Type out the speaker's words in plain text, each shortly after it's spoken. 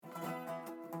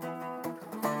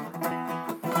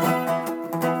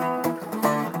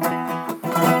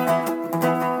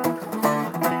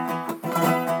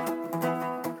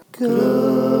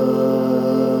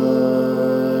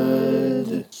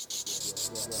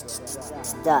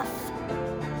stuff.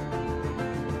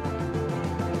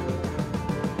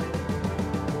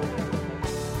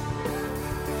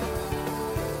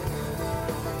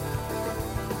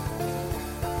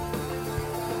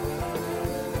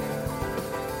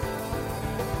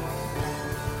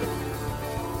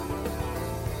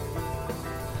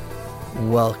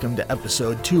 Welcome to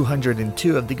episode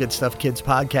 202 of the Good Stuff Kids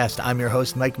podcast. I'm your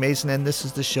host, Mike Mason, and this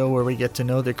is the show where we get to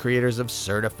know the creators of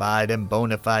certified and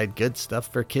bona fide good stuff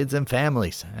for kids and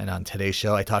families. And on today's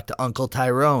show, I talked to Uncle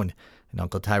Ty-Rone. And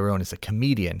Uncle Ty-Rone is a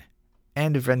comedian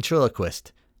and a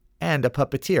ventriloquist and a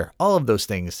puppeteer, all of those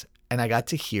things. And I got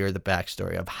to hear the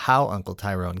backstory of how Uncle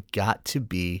Ty-Rone got to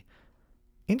be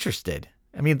interested.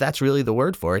 I mean, that's really the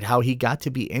word for it, how he got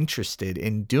to be interested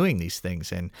in doing these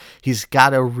things. And he's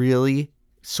got a really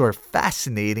sort of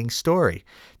fascinating story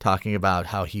talking about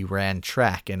how he ran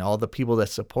track and all the people that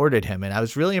supported him. And I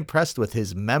was really impressed with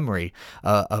his memory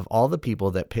of all the people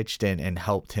that pitched in and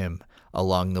helped him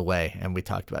along the way. And we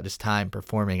talked about his time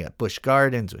performing at Busch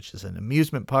Gardens, which is an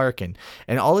amusement park, and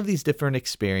all of these different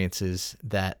experiences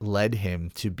that led him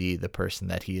to be the person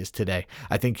that he is today.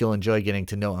 I think you'll enjoy getting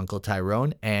to know Uncle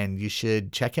Ty-Rone, and you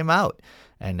should check him out.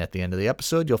 And at the end of the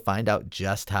episode, you'll find out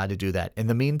just how to do that. In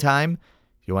the meantime,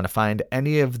 if you want to find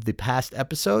any of the past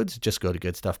episodes, just go to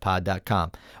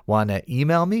goodstuffpod.com. Want to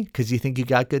email me because you think you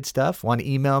got good stuff? Want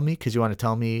to email me because you want to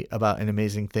tell me about an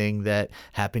amazing thing that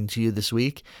happened to you this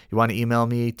week? You want to email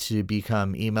me to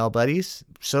become email buddies?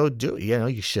 So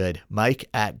you should.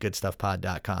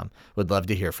 Mike@goodstuffpod.com. Would love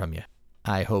to hear from you.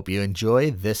 I hope you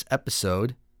enjoy this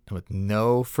episode. And with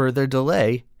no further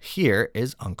delay, here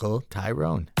is Uncle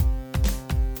Ty-Rone.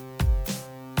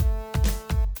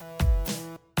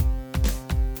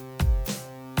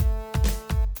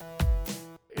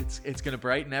 It's going to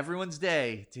brighten everyone's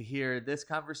day to hear this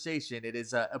conversation. It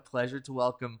is a pleasure to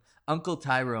welcome Uncle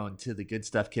Ty-Rone to the Good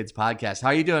Stuff Kids podcast. How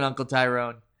are you doing, Uncle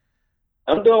Ty-Rone?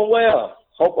 I'm doing well.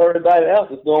 Hope everybody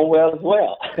else is doing well as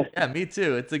well. Yeah, me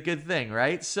too. It's a good thing,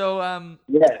 right? So,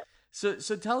 yeah. So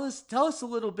tell us a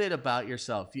little bit about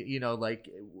yourself.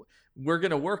 We're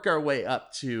going to work our way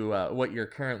up to what you're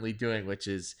currently doing, which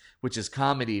is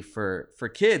comedy for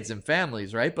kids and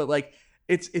families, right? But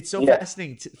it's so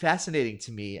fascinating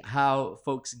to me how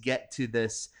folks get to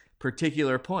this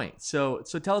particular point. So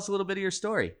tell us a little bit of your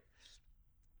story.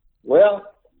 Well,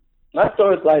 my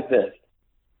story is like this.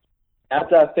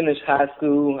 After I finished high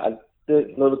school, I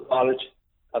did go to college.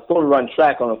 I was going to run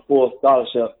track on a full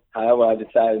scholarship. However, I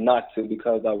decided not to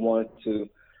because I wanted to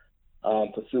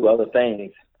pursue other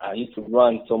things. I used to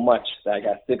run so much that I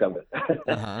got sick of it.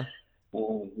 Uh-huh.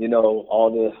 All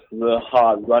the real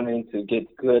hard running to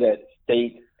get good at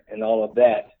state and all of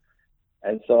that.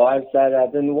 And so I decided I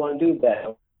didn't want to do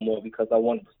that anymore because I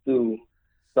wanted to pursue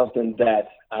something that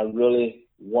I really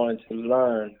wanted to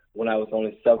learn when I was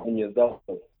only 7 years old.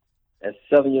 At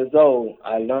 7 years old,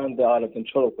 I learned the art of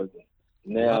ventriloquism.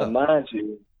 Now, mind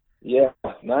you,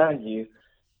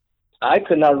 I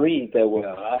could not read that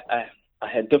well. I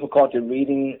had difficulty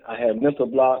reading. I had a mental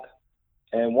block.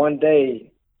 And one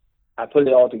day, I put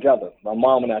it all together. My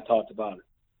mom and I talked about it.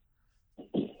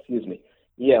 Excuse me.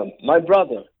 Yeah, my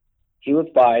brother, he was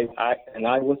 5, and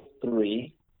I was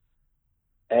 3,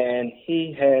 and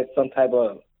he had some type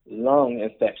of lung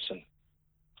infection.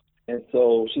 And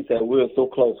so she said, we're so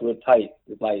close, we're tight.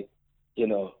 It's like,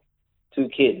 two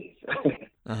kittens.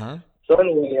 Uh-huh. So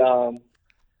anyway,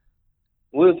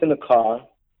 we was in the car,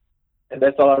 and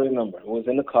that's all I remember. We was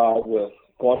in the car, we were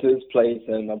going to this place,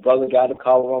 and my brother got a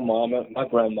call with my mom and my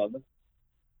grandmother.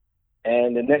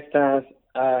 And the next time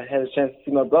I had a chance to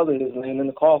see my brother, he was laying in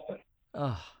the coffin.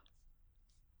 Oh.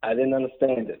 I didn't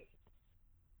understand it.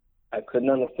 I couldn't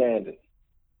understand it.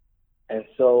 And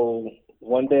so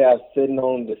one day I was sitting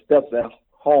on the steps at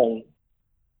home,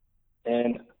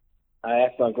 and I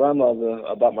asked my grandmother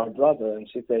about my brother, and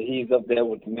she said, he's up there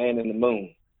with the man in the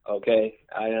moon. Okay?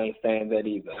 I didn't understand that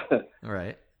either. All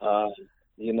right.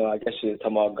 I guess she was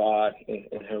talking about God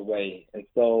in her way. And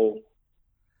so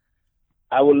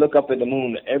I would look up at the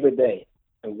moon every day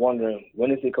and wondering,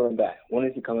 when is he coming back? When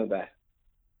is he coming back?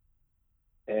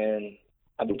 And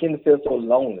I began to feel so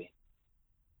lonely.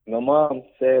 My mom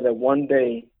said that one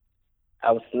day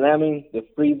I was slamming the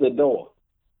freezer door.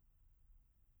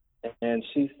 And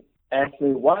she asked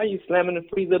me, why are you slamming the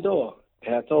freezer door?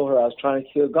 And I told her I was trying to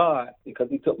kill God because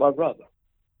he took my brother.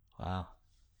 Wow.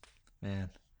 Man.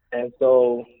 And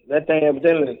so that thing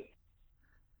evidently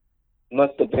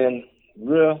must have been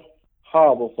real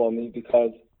horrible for me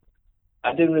because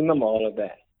I didn't remember all of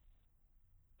that.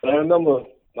 But I remember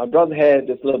my brother had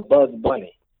this little Buzz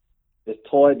Bunny, this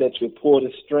toy that you pull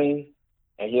the string,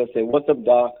 and he'll say, what's up,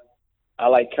 Doc? I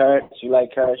like carrots, you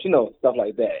like carrots, stuff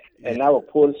like that. Yeah. And I would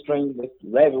pull the string. This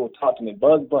rabbit would talk to me,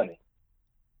 Bugs Bunny,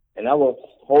 and I would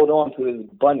hold on to this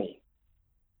bunny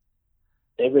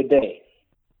every day.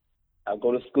 I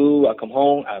go to school, I come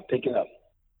home, I pick it up,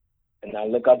 and I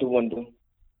look out the window,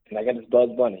 and I got this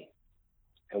Bugs Bunny.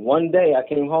 And one day I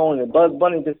came home, and the Bugs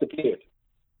Bunny disappeared.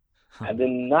 I did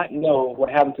not know what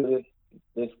happened to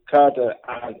this character.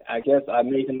 I guess I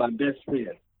made him my best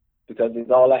friend because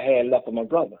it's all I had left of my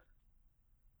brother.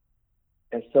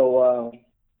 And so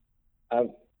I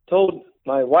told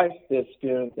my wife the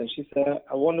experience, and she said,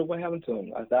 I wonder what happened to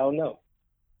him. I said, I don't know.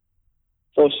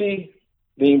 So she,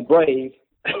 being brave,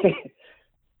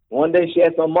 one day she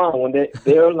asked my mom, when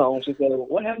they're alone, she said,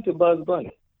 what happened to Bugs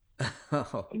Bunny?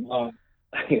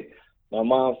 My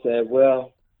mom said,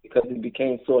 well, because he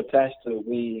became so attached to it,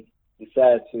 we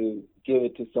decided to give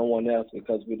it to someone else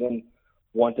because we didn't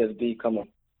want it to become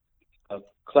a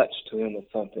clutch to him or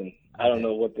something. I don't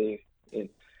know what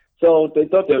so they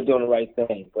thought they were doing the right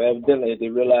thing, but evidently they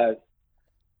realized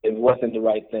it wasn't the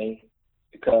right thing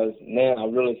because now I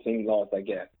really seem lost, I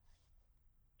guess.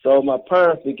 So my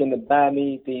parents began to buy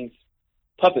me these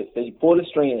puppets. They pull the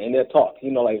string and they'll talk,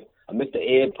 like a Mr.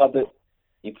 Ed puppet.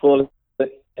 You pull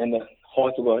it and the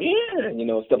horse will go, yeah,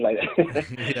 stuff like that.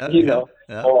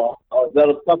 Yeah. Or the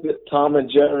other puppet, Tom and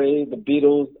Jerry, the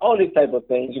Beatles, all these type of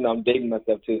things. I'm dating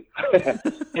myself too.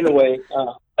 Anyway,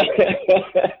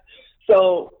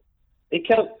 so they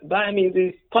kept buying me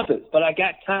these puppets, but I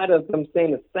got tired of them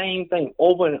saying the same thing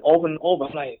over and over and over.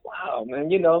 I'm like, wow, man,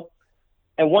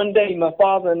 And one day, my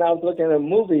father and I was looking at a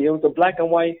movie. It was a black and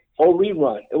white whole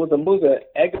rerun. It was a movie of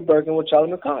Edgar Bergen with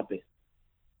Charlie McCarthy.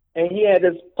 And he had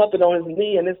this puppet on his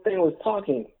knee, and this thing was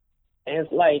talking. And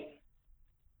it's like,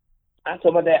 I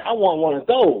told my dad, I want one of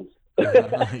those.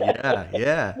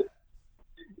 Yeah.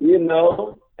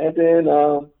 And then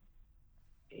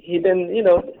he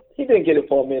didn't get it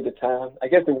for me at the time. I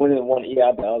guess they went in one ear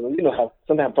out the other. You know how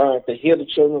sometimes parents, they hear the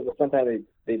children, but sometimes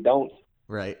they don't.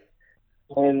 Right.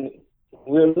 And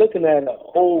we were looking at an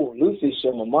old Lucy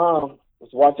show. My mom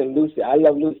was watching Lucy. I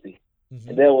love Lucy. Mm-hmm.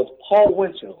 And there was Paul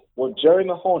Winchell with Jerry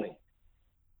Mahoney.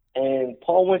 And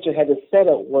Paul Winchell had this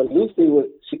setup where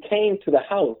she came to the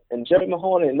house, and Jerry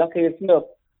Mahoney and Knucklehead Smith,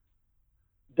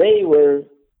 they were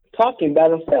talking by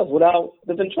themselves without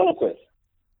the ventriloquist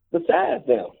besides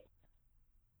them.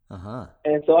 Uh-huh.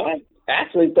 And so I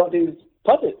actually thought these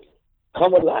puppets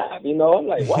come alive. I'm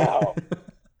like, wow.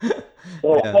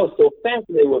 So I was so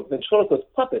fascinated with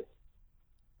ventriloquist puppets.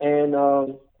 And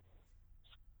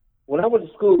when I went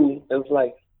to school, it was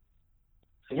like,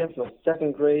 I guess my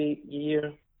second grade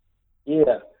year.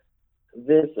 Yeah.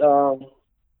 The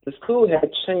school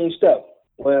had changed up.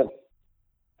 Well,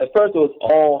 at first it was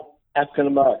all African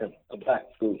American, a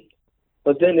black school.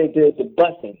 But then they did the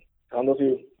busing. I don't know if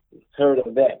you heard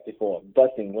of that before.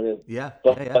 Busing, where they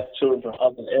bus children from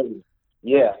other areas.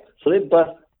 Yeah. So they bus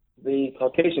the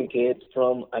Caucasian kids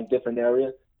from a different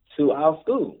area to our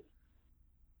school.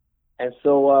 And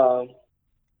so,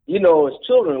 as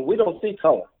children, we don't see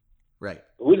color. Right.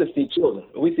 We just see children.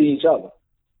 We see each other.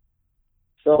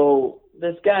 So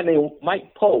this guy named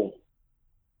Mike Poe,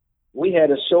 we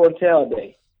had a show and tell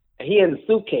day, and he had a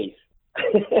suitcase.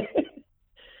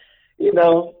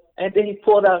 And then he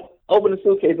opened the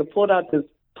suitcase and pulled out this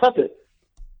puppet.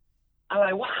 I'm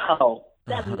like, wow,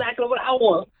 that's exactly what I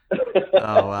want.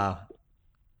 Oh, wow.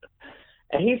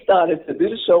 And he started to do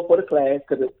the show for the class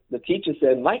because the teacher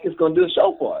said, Mike is going to do the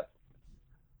show for us.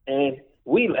 And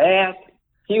we laughed.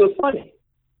 He was funny.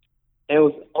 And it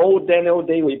was old day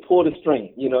where he pulled the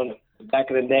string, in the back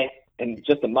of the neck and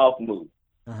just the mouth moved.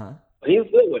 Uh-huh. But he was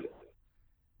good with it.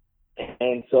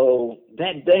 And so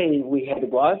that day we had to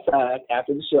go outside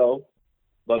after the show.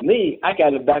 But me, I got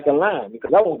in the back of the line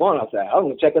because I wasn't going outside. I was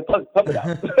going to check the puppet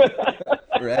out.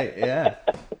 Right, yeah.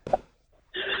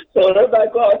 So when everybody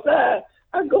go outside,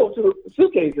 I go to the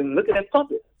suitcase and look at that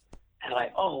puppet. And I'm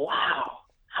like, oh, wow,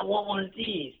 I want one of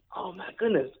these. Oh, my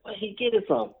goodness, where did he get it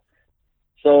from?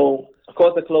 So, of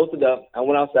course, I closed it up. I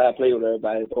went outside and played with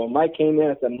everybody. So when Mike came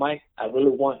in, I said, Mike, I really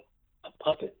want a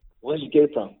puppet. Where did you get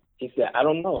it from? He said, I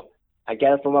don't know. I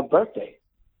got it for my birthday.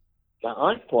 My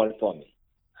aunt bought it for me.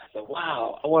 I said,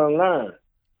 wow, I want to learn.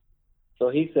 So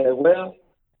he said, well,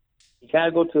 you got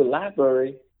to go to the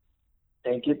library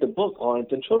and get the book on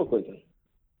ventriloquism.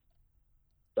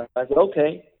 So I said,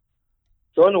 okay.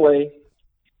 So anyway,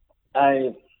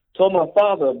 I told my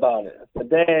father about it. I said,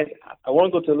 Dad, I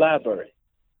want to go to the library.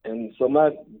 And so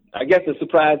I guess it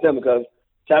surprised them because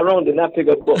Ty-Rone did not pick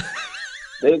up books.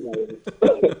 They did.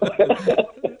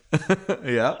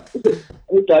 Yeah.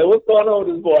 He's like, what's going on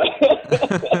with this boy?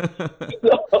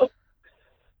 So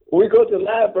we go to the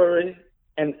library,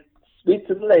 and speak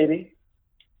to the lady.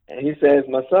 And he says,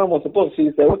 my son wants a book.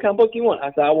 She said, what kind of book you want?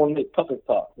 I said, I want to make puppets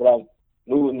talk without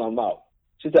moving my mouth.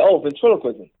 She said, oh,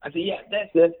 ventriloquism. I said, yeah,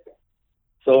 that's it.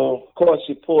 So, of course,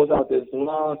 she pulls out this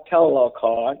long catalog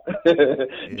card,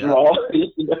 draw,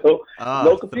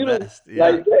 no computer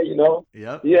like that,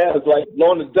 Yep. Yeah, it's like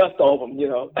blowing the dust off them,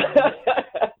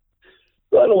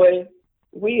 So anyway,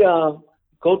 we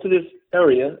go to this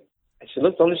area, and she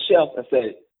looks on the shelf and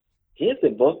said, here's the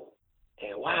book.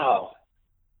 And wow,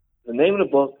 the name of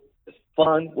the book is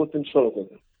Fun with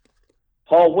Ventriloquism.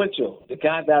 Paul Winchell, the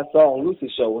guy that I saw on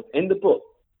Lucy's show, was in the book.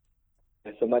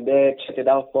 And so my dad checked it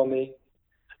out for me.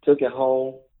 I took it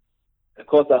home. Of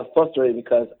course, I was frustrated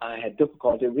because I had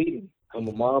difficulty reading. And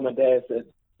my mom and dad said,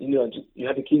 you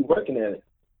have to keep working at it.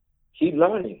 Keep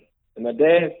learning. And my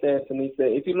dad said to me,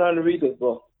 if you learn to read this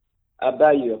book, I'll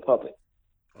buy you a puppet.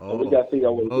 Oh, so we got to figure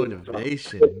out what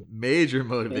motivation. Major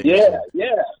motivation.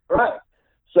 Yeah, right.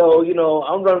 So,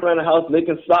 I'm running around the house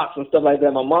making socks and stuff like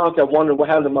that. My mom kept wondering what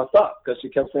happened to my socks because she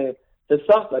kept saying, the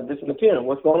socks are disappearing.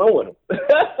 What's going on with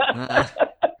them?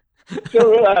 She didn't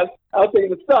realize I was taking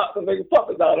the socks and making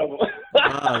puppets out of them.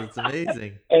 Wow, that's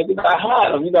amazing. And I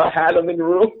hide them. I hide them in the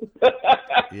room.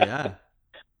 Yeah.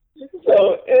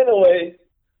 So, anyway,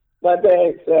 my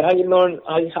dad said, how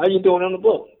you doing on the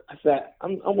book? I said,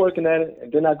 I'm working at it.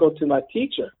 And then I go to my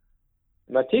teacher.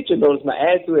 My teacher noticed my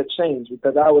attitude had changed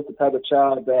because I was the type of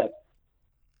child that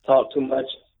talked too much,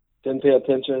 didn't pay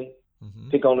attention,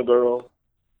 pick on the girl.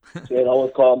 She had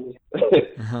always called me,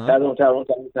 Ty-Rone,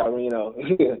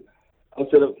 I'm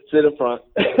sit up front.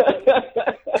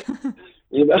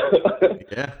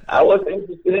 Yeah. I wasn't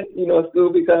interested, in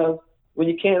school because when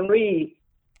you can't read,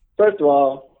 first of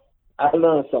all, I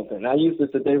learned something. I use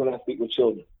this today when I speak with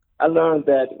children. I learned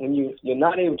that when you're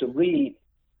not able to read,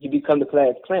 you become the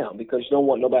class clown because you don't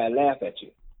want nobody to laugh at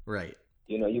you. Right.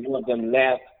 You want them to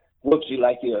laugh with you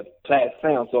like you're a class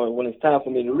clown. So when it's time for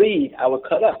me to read, I would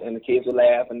cut up and the kids would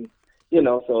laugh and,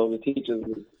 so the teachers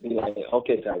would be like,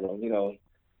 okay, Ty-Rone,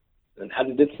 and how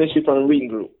to dismiss you from the reading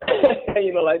group,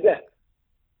 like that.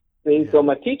 See, so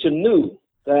my teacher knew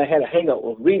that I had a hang up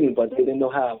with reading, but they didn't know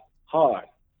how hard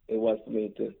it was for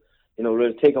me to,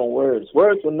 really take on words.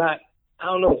 Words were not, I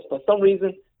don't know, for some reason,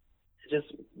 it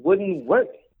just wouldn't work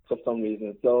for some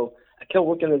reason. So I kept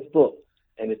working this book,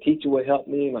 and the teacher would help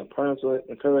me, my parents would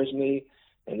encourage me,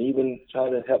 and even try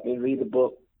to help me read the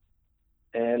book.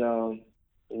 And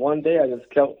one day I just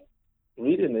kept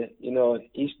reading it,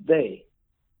 each day.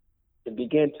 It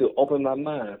began to open my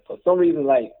mind. For some reason,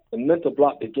 like the mental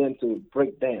block began to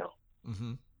break down.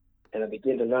 Mm-hmm. And I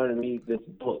began to learn to read this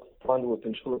book, Fun with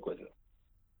Ventriloquism.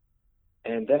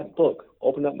 And that book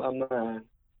opened up my mind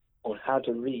on how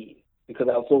to read because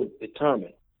I was so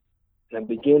determined. And I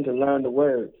began to learn the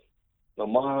words. My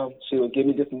mom, she would give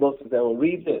me different books and say, well,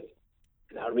 read this.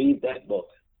 And I read that book,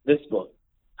 this book,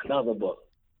 another book.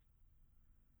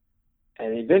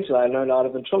 And eventually I learned all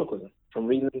of ventriloquism from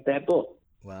reading that book.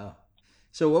 Wow.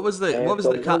 So what was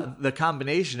the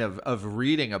combination of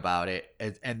reading about it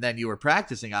and then you were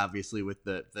practicing obviously with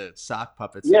the sock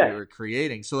puppets that you were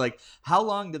creating. So like how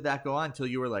long did that go on until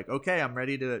you were like, okay, I'm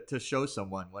ready to show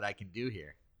someone what I can do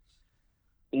here?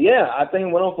 Yeah, I think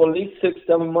it went on for at least 6,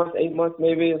 7 months, 8 months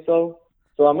maybe or so.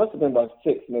 So I must have been about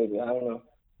 6 maybe. I don't know.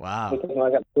 Wow. Because when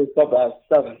I got the first puppet, I was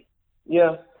 7.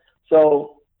 Yeah.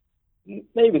 So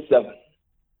maybe 7.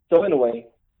 So anyway,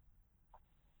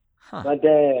 my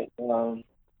dad,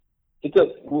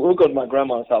 we'll go to my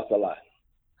grandma's house a lot.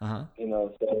 Uh-huh.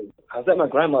 So I was at my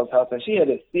grandma's house and she had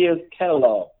a Sears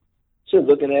catalog. She was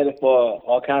looking at it for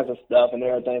all kinds of stuff and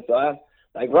everything. So I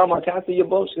like, Grandma, can I see your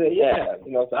book? She said, yeah.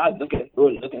 So I was looking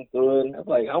through it. And I was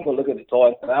like, I'm going to look at the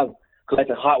toys. So I was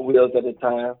collecting Hot Wheels at the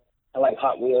time. I like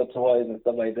Hot Wheel toys and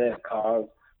stuff like that, cars.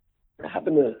 I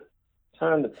happened to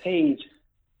turn the page.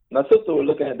 My sister was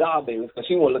looking at doll babies because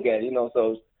she wouldn't look at it,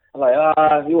 So I'm like,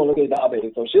 you won't look at the doll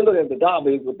babies. So she looked at the doll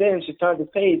babies, but then she turned the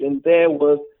page, and there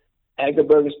was Agda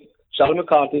Berger, Charlie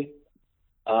McCarthy,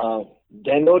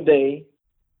 Daniel Day,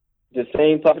 the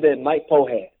same puppet that Mike Poe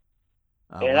had.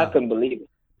 Oh, and wow. I couldn't believe it.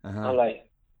 Uh-huh. I'm like,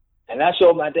 and I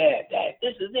showed my dad,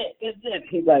 this is it, this is it.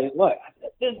 He's like, what? I said,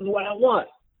 this is what I want.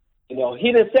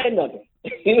 He didn't say nothing.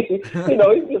 He just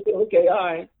said, okay, all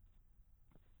right.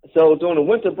 So during the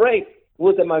winter break, we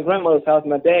was at my grandmother's house.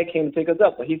 My dad came to pick us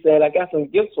up, but he said, I got some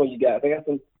gifts for you guys. I got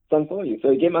something for you.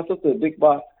 So he gave my sister a big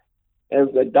box. It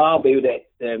was a doll baby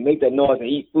that make that noise and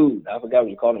eat food. I forgot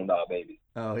what you call them, doll babies.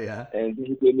 Oh, yeah. And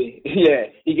he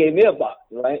gave me a box,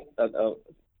 right?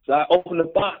 So I opened the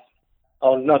box,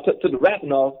 took the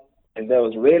wrapping off, and there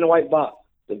was a red and white box.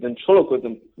 The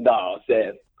ventriloquism doll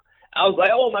says. I was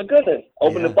like, oh, my goodness.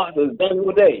 Opened the box. It was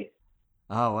Daniel Day.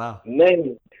 Oh, wow.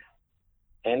 Man,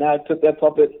 and I took that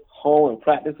puppet home and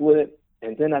practiced with it.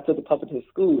 And then I took the puppet to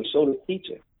school and showed the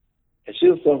teacher. And she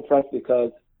was so impressed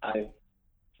because I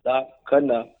stopped cutting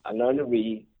up. I learned to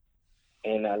read.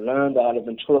 And I learned the art of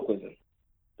ventriloquism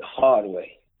the hard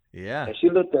way. Yeah. And she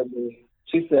looked at me.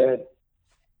 She said,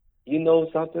 you know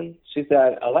something? She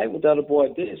said, I like what the other boy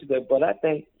did. She said, but I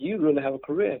think you really have a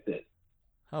career at this.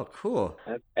 Oh, cool.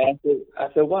 I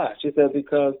said, why? She said,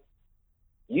 because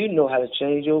you know how to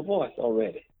change your voice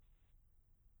already.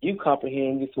 You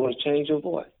comprehend you sort of change your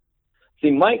voice.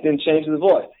 See, Mike didn't change his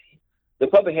voice. The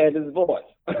puppet had his voice.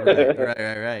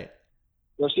 Right.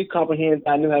 So she comprehends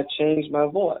I knew how to change my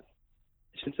voice.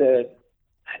 She said,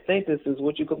 I think this is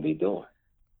what you could be doing.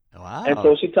 Wow. And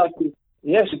so she talked to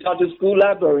the school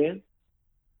librarian.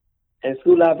 And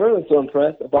school librarian was so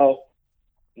impressed about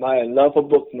my love for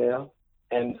books now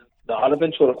and the art of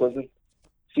ventriloquism.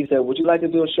 She said, would you like to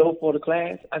do a show for the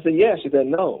class? I said, yeah. She said,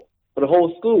 no, for the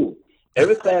whole school.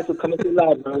 Every class would come into the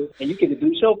library and you get to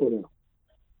do a show for them.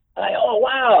 I'm like, oh,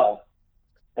 wow.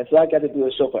 And so I got to do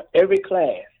a show for every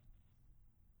class.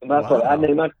 And I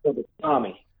named myself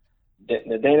Tommy.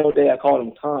 The day no day I called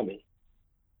him Tommy.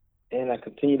 And I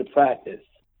continued to practice.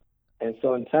 And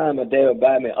so in time, my dad would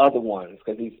buy me other ones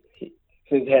because he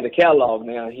had a catalog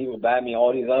now. He would buy me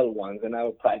all these other ones, and I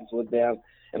would practice with them.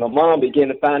 And my mom began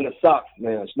to find the socks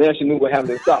now. Now she knew what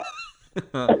happened to the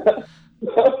socks.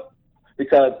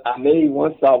 Because I made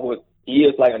one sock with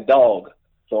ears like a dog.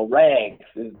 So Rags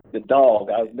is the dog.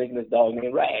 I was making this dog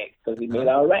named Rags because he made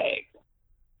out of rags.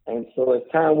 And so as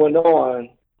time went on,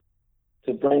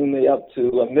 to bring me up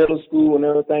to a middle school and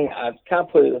everything, I kind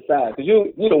of put it aside. Because,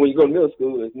 you know, when you go to middle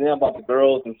school, it's now about the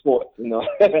girls and sports, you know.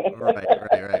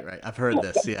 Right. I've heard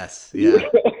this, yes. Yeah.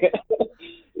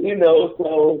 You know,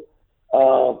 so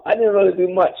I didn't really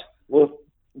do much with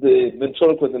the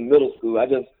ventriloquism in middle school. I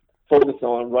just focused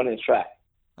on running track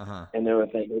and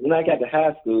everything. But when I got to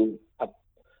high school,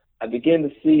 I began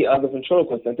to see other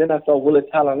ventriloquists. And then I saw Willie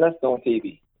Tyler Lester on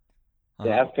TV. The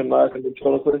African-American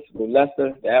ventriloquist with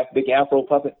Lester, the big Afro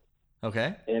puppet.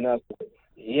 Okay. And I'm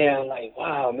like,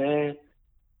 wow, man,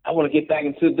 I want to get back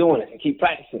into doing it and keep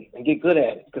practicing and get good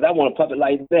at it because I want a puppet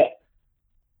like that.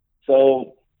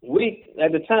 So we,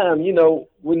 at the time, you know,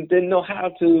 we didn't know how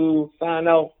to find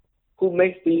out who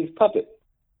makes these puppets.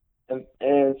 And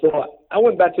so I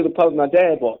went back to the puppet my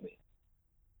dad bought me.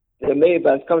 They're made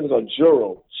by this company called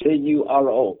Juro,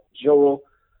 Juro, Juro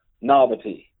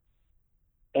Novelty.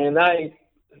 And I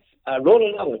wrote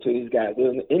a letter to these guys. It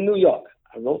was in New York.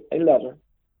 I wrote a letter.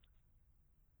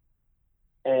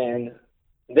 And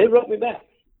they wrote me back.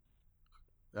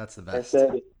 That's the best. They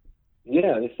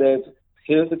said,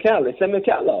 here's the catalog. They sent me a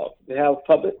catalog. They have a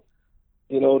puppet,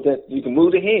 you know, that you can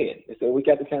move the head. They said, we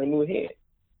got to kind of move the head.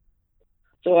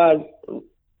 So I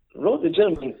wrote the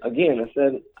gentleman again. I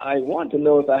said, I want to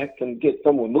know if I can get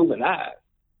someone moving eyes.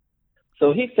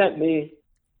 So he sent me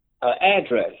an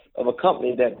address of a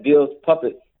company that builds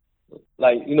puppets,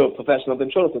 like, you know, professional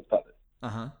ventriloquist puppets.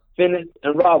 Finney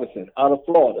and Robinson out of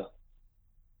Florida.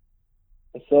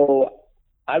 And so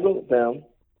I wrote them,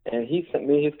 and he sent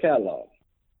me his catalog.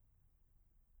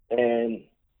 And,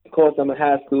 of course, I'm in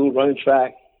high school, running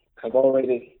track. I've been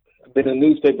in the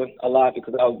newspaper a lot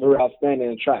because I was very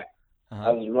outstanding in track. I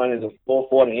was running the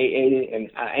 440, 880,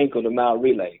 and I anchored a mile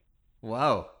relay.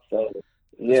 Wow. So,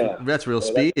 yeah. That's real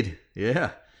speed.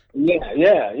 Yeah,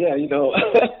 you know.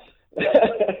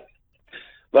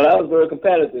 But I was very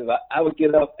competitive. I would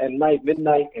get up at night,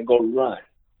 midnight, and go run.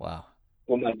 Wow.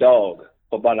 With my dog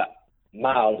for about a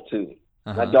mile or two.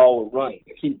 My dog would run.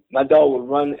 My dog would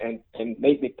run and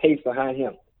make me pace behind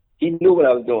him. He knew what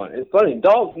I was doing. It's funny.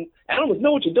 Animals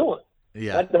know what you're doing.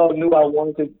 Yeah. My dog knew I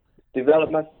wanted to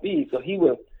develop my speed, so he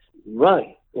would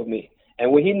run with me.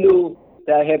 And when he knew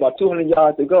that I had about 200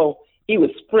 yards to go, he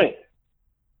would sprint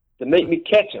to make me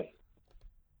catch him.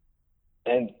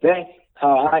 And that's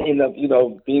how I ended up, you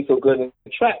know, being so good in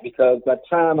the track, because by the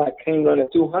time I came running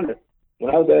 200,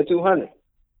 when I was at 200,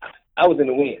 I was in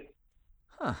the wind.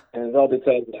 And it's all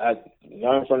because I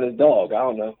learned from this dog. I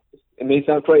don't know. It may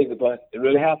sound crazy, but it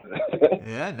really happened.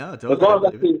 Yeah, no,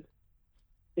 totally.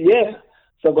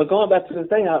 But going back to the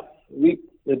thing,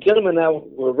 the gentleman and I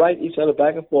will write each other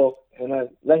back and forth, and I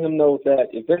let him know that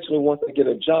eventually once I get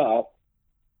a job,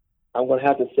 I'm going to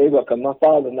have to save up because my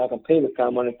father's not going to pay this kind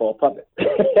of money for a puppet.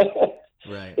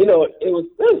 Right. You know, it was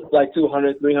like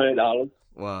 $200, $300.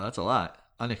 Wow, that's a lot.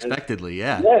 Unexpectedly,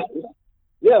 yeah.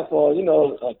 Yeah, for, you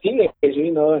know, a teenager,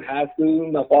 you know, in high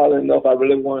school, my father didn't know if I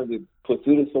really wanted to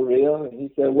pursue this for real. And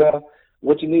he said, well,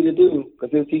 what you need to do,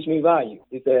 because he'll teach me value.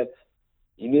 He said,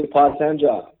 you need a part-time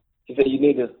job. He said, you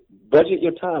need to budget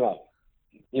your time out.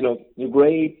 your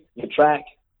grade, your track,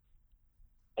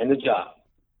 and the job,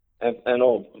 and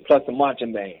plus the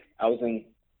marching band. I was in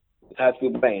high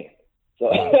school band,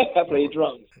 so I played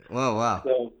drums. Whoa, wow.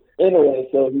 So anyway,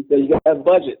 so he said, you got a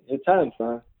budget, your time,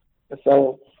 son. And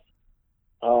so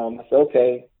I said,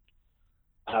 okay,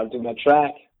 I'll do my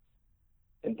track,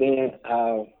 and then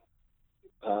I'll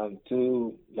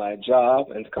do my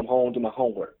job and come home, do my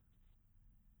homework.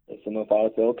 And so my father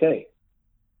said, okay.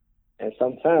 And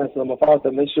sometimes my father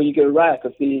said, make sure you get it right,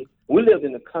 because see, we lived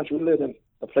in the country. We lived in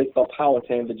a place called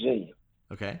Powhatan, Virginia.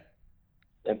 Okay.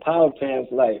 And Powhatan's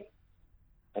like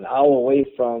an hour away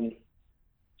from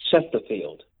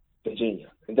Chesterfield,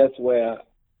 Virginia. And that's where,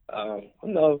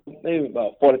 maybe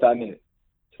about 45 minutes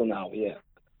to an hour, yeah.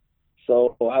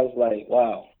 So I was like,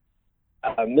 wow,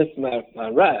 I missed my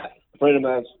ride. A friend of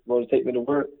mine was going to take me to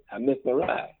work. I missed my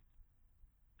ride.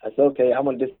 I said, okay, I'm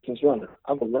a distance runner.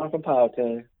 I'm going to run from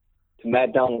Powhatan to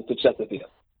McDonald's to Chesterfield.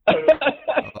 Oh,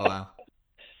 wow.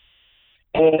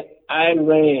 And I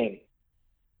ran,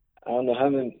 I don't know how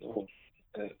many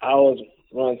hours,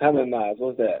 runs, how many miles?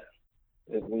 What's that?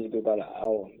 When you do about an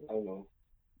hour, I don't know.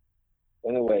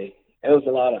 Anyway, it was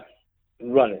a lot of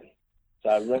running. So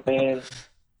I ran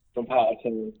from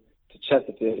Powhatan to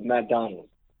Chesterfield to McDonald's.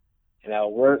 And I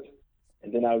would work,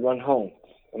 and then I'd run home.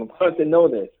 And my parents didn't know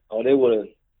this, or they would have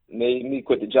made me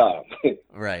quit the job.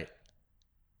 Right.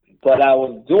 But I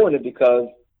was doing it because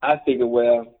I figured,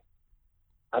 well,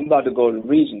 I'm about to go to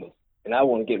regional, and I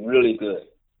want to get really good.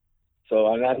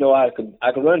 So, and I know I could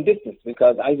run distance,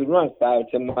 because I used to run 5 or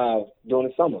 10 miles during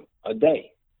the summer a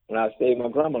day when I stayed at my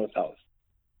grandmother's house.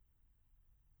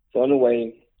 So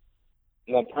anyway,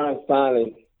 my parents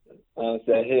finally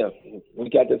said, "Here, we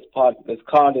got this car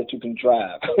that you can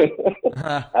drive."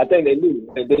 I think they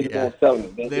knew. They didn't want to sell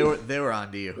me. They were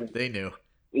onto you. They knew.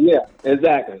 Yeah,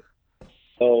 exactly.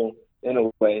 So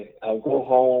anyway, I'll go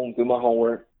home, do my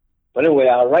homework. But anyway,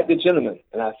 I'll write the gentleman,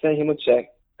 and I send him a check.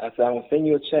 I said, I'm going to send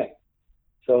you a check.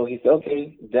 So he said,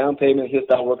 okay, down payment, he'll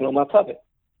start working on my puppet.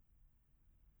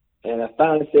 And I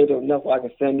finally saved enough where I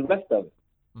can send the rest of it.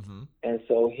 Mm-hmm. And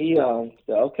so he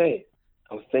said, okay,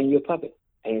 I'll send you a puppet.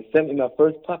 And he sent me my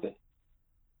first puppet.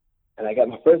 And I got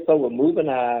my first puppet with moving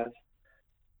eyes,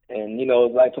 and, it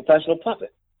was like professional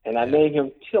puppet. And I named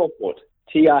him Tilford,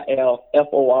 Tilford.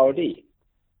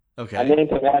 Okay. I named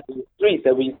him after the street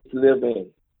that we used to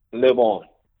live on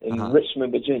in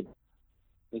Richmond, Virginia.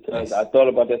 Because I thought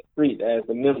about that street as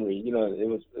a memory. It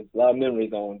was a lot of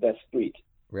memories on that street.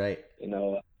 Right.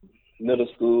 Middle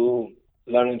school,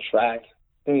 learning track,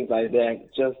 things like that,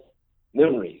 just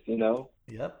memories,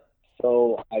 Yep.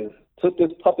 So I took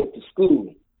this puppet to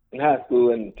school, in high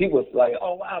school, and people was like,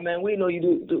 oh, wow, man, we know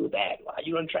you do that. Wow,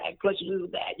 you run track, plus you do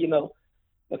that,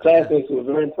 The classmates were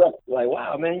very impressed. Like,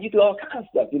 wow, man, you do all kinds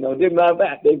of stuff, Did my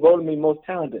back. They voted me most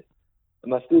talented in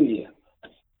my school year.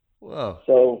 Whoa.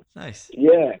 So, nice.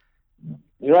 Yeah,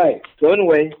 you're right. So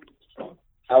anyway,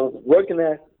 I was working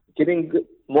at getting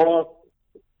more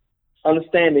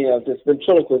understanding of this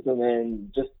ventriloquism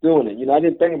and just doing it. I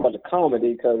didn't think about the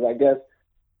comedy, because I guess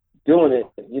doing it,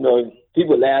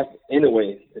 people laugh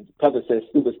anyway. The puppet says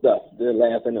stupid stuff. They'll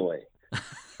laugh anyway.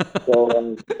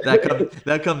 So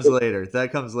that comes later.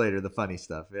 That comes later. The funny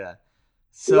stuff. Yeah.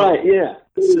 So, right. Yeah.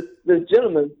 This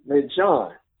gentleman named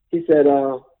John. He said,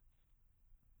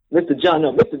 Mr.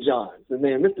 John. His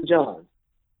name, Mr. John.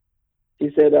 He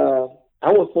said,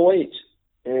 I was 4-H,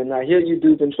 and I hear you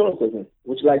do ventriloquism.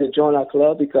 Would you like to join our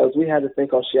club? Because we have this thing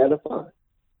called Share the Fun,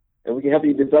 and we can help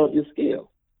you develop your skill.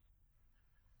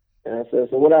 And I said,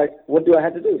 so what do I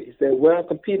have to do? He said, well,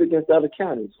 compete against other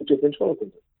counties with your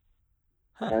ventriloquism.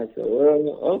 I said,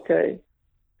 well, okay.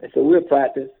 And so we'll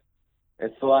practice.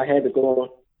 And so I had to go on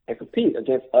and compete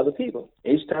against other people.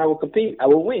 Each time I would compete, I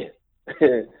would win.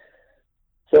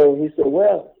 So he said,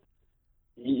 well,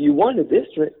 you won the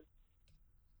district.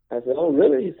 I said, oh,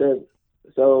 really? He said,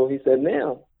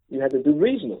 now you have to do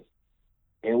regionals.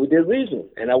 And we did regionals,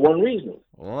 and I won regionals.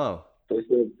 Wow. So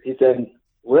he said,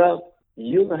 well,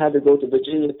 you're going to have to go to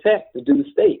Virginia Tech to do the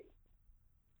state.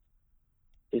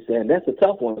 He said, that's a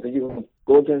tough one, because you're going to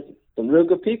go against some real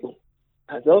good people.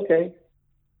 I said, okay.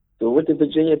 So I went to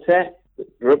Virginia Tech,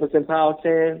 represent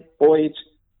Powhatan 4-H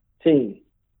team,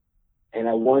 and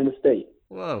I won the state.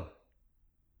 Whoa.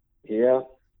 Yeah.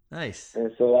 Nice.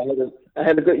 And so I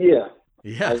had a good year.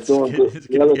 Yeah, I was doing good. It's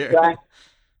good year. Track.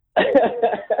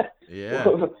 Yeah.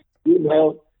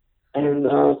 And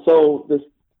so this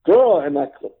girl in my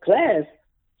class,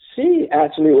 she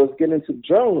actually was getting into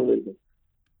journalism.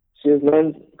 She was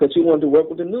learning, because she wanted to work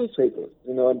with the newspapers,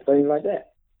 and things like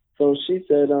that. So she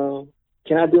said,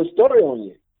 can I do a story on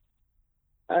you?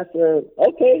 I said,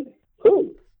 okay,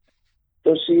 cool.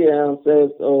 So she says,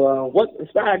 "Oh, what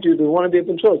inspired you to want to be a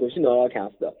ventriloquist?" You know, all that kind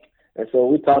of stuff. And so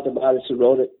we talked about it. She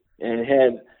wrote it and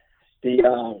had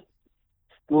the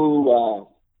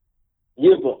school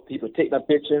yearbook people take my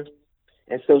picture,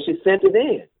 and so she sent it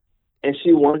in, and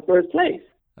she won first place.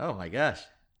 Oh my gosh!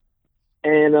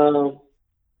 And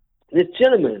this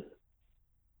gentleman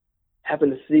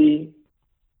happened to see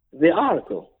the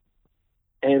article,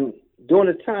 and during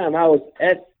the time I was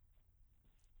at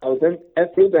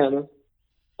Fluvanna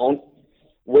on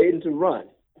waiting to run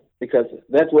because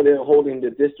that's where they're holding the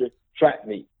district track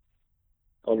meet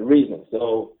or the regional.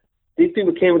 So these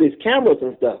people came with these cameras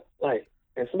and stuff,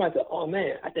 and somebody said, "Oh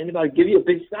man, I think anybody give you a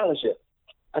big scholarship."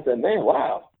 I said, "Man,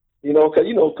 wow." Because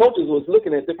coaches was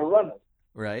looking at different runners.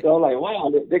 Right. So I'm like,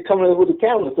 wow, they're coming in with the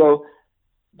camera. So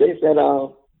they said,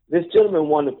 this gentleman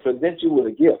wanted to present you with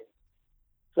a gift.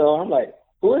 So I'm like,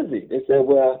 who is he? They said,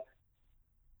 well,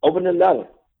 open the letter.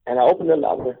 And I opened the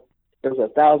letter. It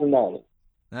was $1,000.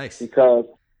 Nice. Because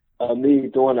of me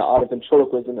doing the art of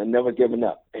ventriloquism and never giving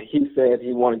up. And he said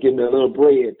he wanted to give me a little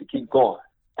bread to keep going.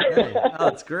 Hey, oh,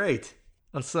 that's great.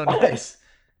 That's so nice.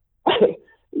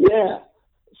 Yeah.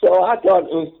 So I thought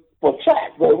it was for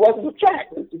track, but it wasn't for track.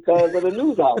 It's because of the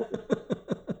news article.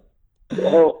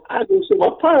 So I just said,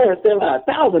 my parents said like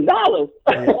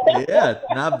 $1,000. Yeah,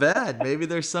 not bad. Maybe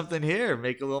there's something here.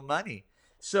 Make a little money.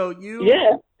 So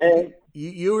and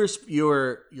you're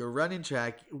running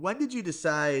track. When did you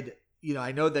decide?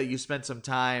 I know that you spent some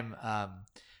time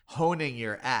honing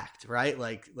your act, right?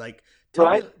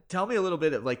 Tell me a little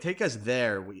bit of take us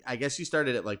there. I guess you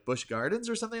started at Busch Gardens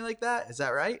or something like that. Is that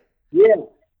right? Yeah.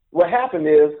 What happened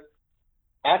is,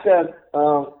 after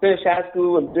I finished high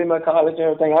school and did my college and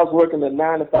everything, I was working at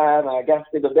 9 to 5, and I got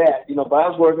sick of that, but I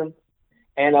was working,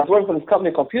 and I was working for this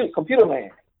company, Computer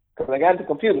Land, because I got into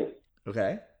computers.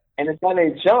 Okay. And this guy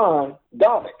named John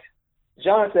Darvick.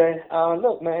 John said,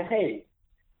 look, man, hey,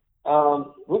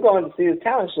 we're going to see the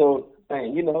talent show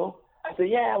thing, I said,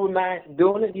 yeah, I wouldn't mind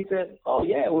doing it. He said, oh,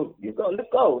 yeah, well, let's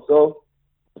go. So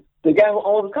the guy who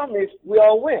owned the company, we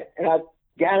all went, and I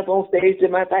got up on stage,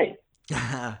 did my thing.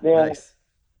 Nice.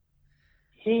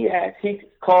 He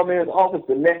called me in his office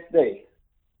the next day.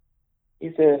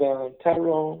 He said,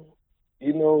 Ty-Rone,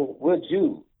 we're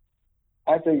Jews.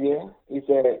 I said, yeah. He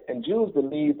said, and Jews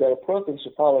believe that a person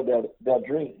should follow their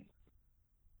dreams.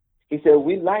 He said,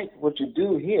 we like what you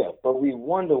do here, but we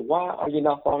wonder why are you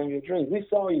not following your dreams? We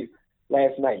saw you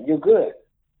last night. You're good.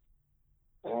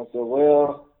 And I said,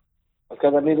 well,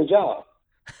 because I need a job.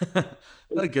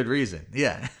 A good reason.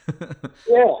 Yeah.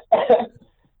 Yeah.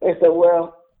 They said,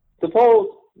 well, suppose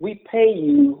we pay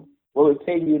you what we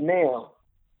pay you now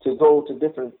to go to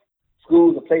different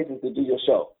schools or places to do your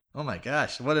show. Oh my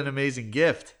gosh, what an amazing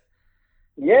gift.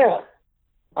 Yeah.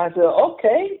 I said,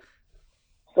 okay.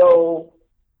 So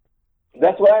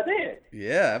that's what I did.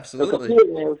 Yeah, absolutely. The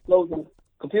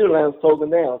computer land was closing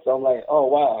down. So I'm like, oh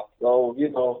wow. So,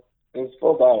 it was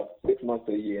for about 6 months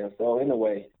to a year. So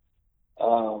anyway,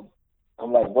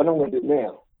 I'm like, what am I going to do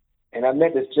now? And I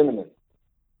met this gentleman.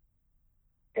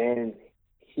 And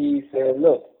he said,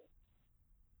 look,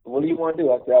 what do you want to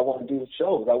do? I said, I want to do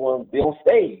shows. I want to be on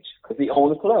stage because he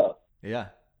owned the club. Yeah.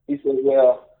 He said,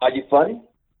 well, are you funny?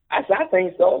 I said, I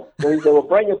think so. So he said, well,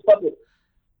 bring your puppet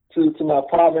to my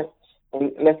apartment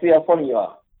and let's see how funny you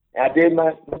are. And I did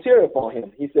my material for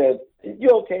him. He said,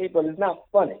 you're okay, but it's not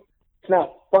funny. It's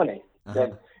not funny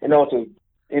in order to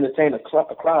entertain a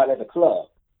crowd at a club.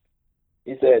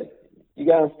 He said, you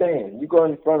got to understand, you go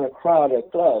in front of a crowd at a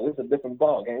club, it's a different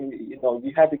ball game.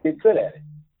 You have to get good at it.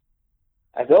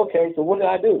 I said, okay, so what did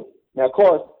I do? Now, of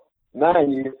course,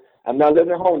 mind you, I'm not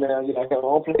living at home now. I got my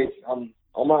own place. I'm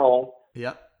on my own.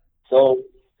 Yep. So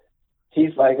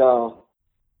he's like,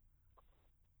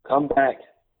 come back,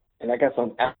 and I got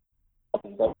some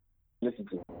albums that I listen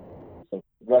to, some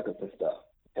records and stuff.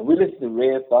 And we listen to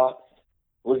Red Fox,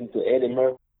 we listen to Eddie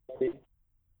Murphy,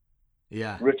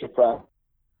 Richard Pryor.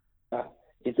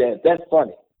 He said, that's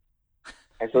funny.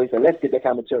 And so he said, let's get that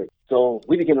kind of material. So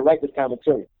we began to write this kind of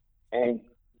material. And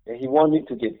he wanted me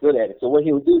to get good at it. So what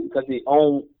he would do, because he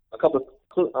owned a couple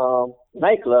of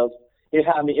nightclubs, he'd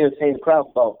have me entertain the crowd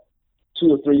for about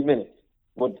 2 or 3 minutes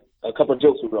with a couple of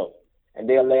jokes we wrote. And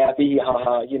they'll laugh, ha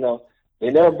ha, They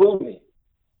never booed me.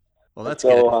 Well, that's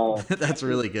good. That's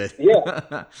really good.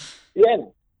 Yeah. Yeah.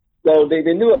 So they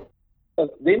knew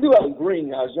they knew I was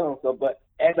green. I was young. So, but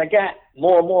as I got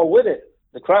more and more with it,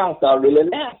 the crowd started really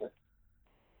laughing.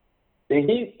 Then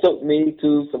he took me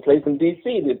to some place in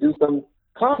D.C. to do some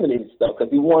comedy stuff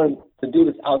because he wanted to do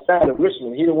this outside of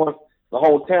Richmond. He didn't want the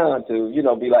whole town to,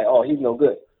 be like, oh, he's no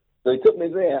good. So he took me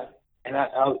there, and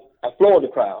I floored the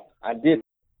crowd. I did.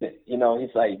 You know,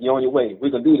 he's like, you're on your way. We're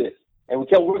going to do this. And we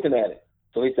kept working at it.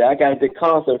 So he said, I got a big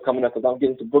concert coming up because I'm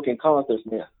getting to booking concerts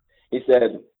now. He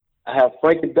said, I have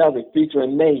Frankie Beverly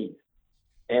featuring Maze,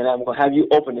 and I'm going to have you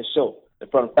open the show in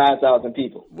front of 5,000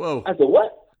 people. Whoa. I said,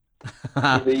 what? He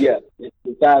said, yeah,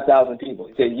 it's 5,000 people.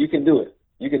 He said, you can do it.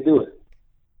 You can do it.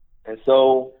 And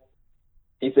so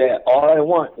he said, all I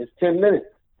want is 10 minutes.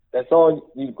 That's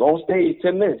all. You go on stage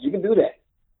 10 minutes. You can do that.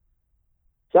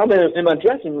 So I'm in my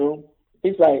dressing room.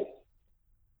 He's like,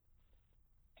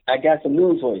 I got some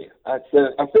news for you. I said,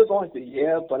 I'm still going. He said,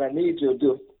 yeah, but I need you to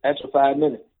do an extra 5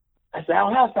 minutes. I said, I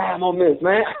don't have 5 more minutes,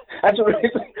 man. I just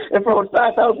in front of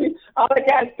 5,000 people. All I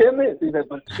got is 10 minutes. He said,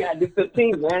 but you got to do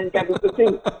 15, man. You got to do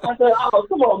 15. I said, oh,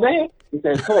 come on, man. He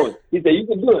said, Tony. He said, you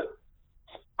can do it.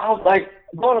 I was like,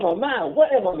 going to my mind,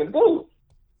 what am I going to do?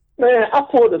 Man, I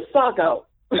pulled the sock out.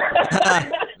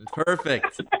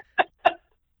 Perfect.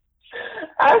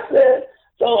 I said,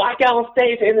 so I got on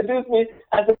stage to introduce me.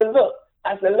 I said, look,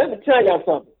 let me tell y'all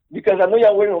something, because I know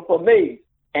y'all waiting for me.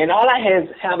 And all I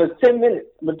have is 10 minutes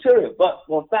material, but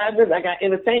for 5 minutes, I got to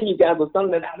entertain you guys with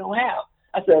something that I don't have.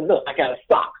 I said, look, I got a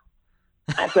sock.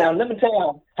 I said, let me tell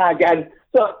y'all how I got it.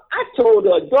 So I told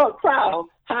the adult crowd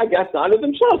how I got started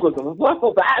in ventriloquism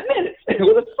for 5 minutes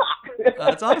with a sock.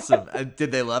 That's awesome.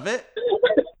 Did they love it?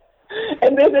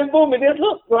 And then they moved me this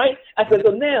look, right? I said,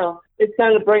 so now it's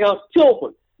time to bring out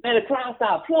children. Man, the crowd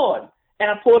started applauding.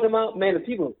 And I pulled them out. Man, the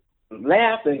people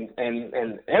laughed and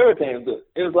everything.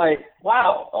 It was like,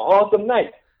 wow, an awesome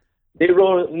night. They did,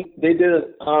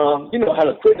 you know how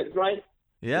the critics, right?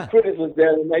 Yeah. The critics was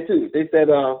there tonight too. They said,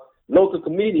 local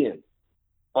comedian,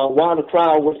 while the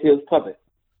crowd was his puppet.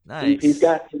 Nice. He's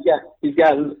got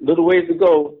a little ways to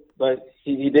go, but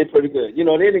he did pretty good. You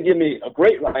know, they didn't give me a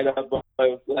great write-up, but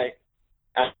it was like,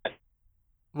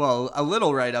 well, a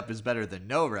little write-up is better than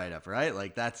no write-up, right?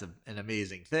 Like, that's an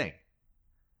amazing thing.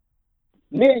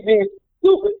 Me being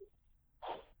stupid,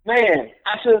 man,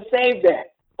 I should have saved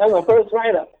that. That was my first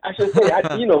write-up. I should say,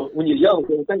 you know, when you're young,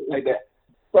 you don't think like that.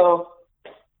 So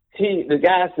the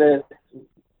guy said,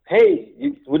 hey,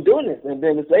 we're doing this. And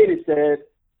then this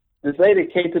lady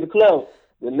came to the club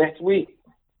the next week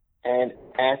and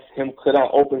asked him, could I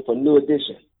open for New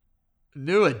Edition?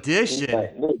 New Edition?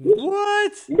 Like, New Edition?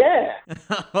 What? Yeah.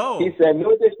 Oh. He said,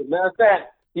 New Edition. Matter of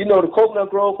fact, you know the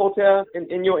Coconut Grove Hotel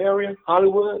in your area,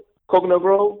 Hollywood? Coconut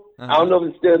Grove? Uh-huh. I don't know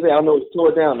if it's still there. I don't know if it's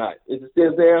tore down now. Is it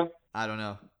still there? I don't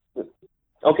know.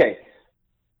 Okay.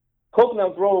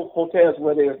 Coconut Grove Hotel is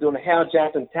where they are doing the Hal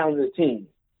Jackson Talented Team.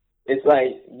 It's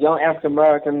like young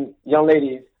African-American young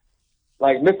ladies,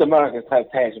 like Miss America type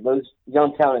passion, but it's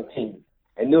young talent team.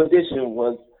 And New Edition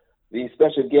was the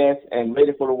special guest and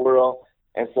Ready for the World,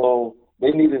 and so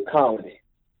they needed comedy.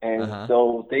 And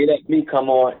so they let me come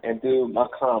on and do my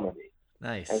comedy.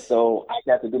 Nice. And so I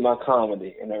got to do my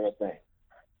comedy and everything.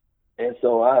 And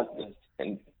so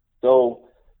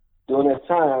during that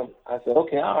time, I said,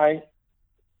 okay, all right,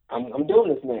 I'm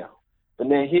doing this now. But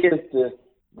then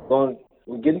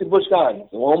we're getting to Busch Gardens.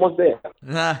 We're almost there.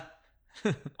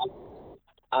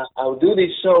 I would do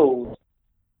these shows,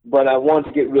 but I wanted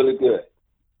to get really good.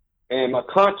 And my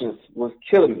conscience was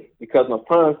killing me because my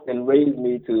parents didn't raise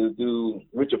me to do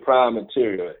Richard Pryor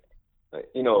material.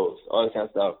 You know, all that kind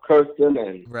of stuff. Cursing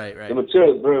and right. The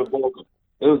material was very vocal.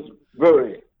 It was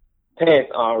very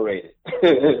past R-rated.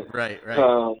 Right.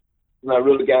 And I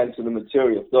really got into the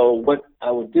material. So what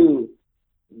I would do,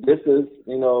 this is,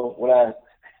 you know,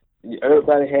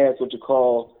 everybody has what you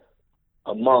call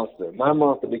a monster. My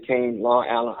monster became Long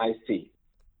Island Iced Tea.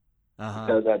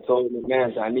 Because I told the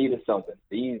manager I needed something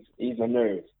to ease my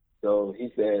nerves. So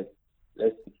he said,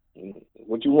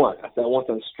 what you want? I said, I want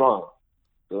something strong.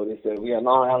 So they said, we got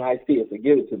Long Island Iced Tea. I said,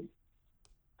 give it to me.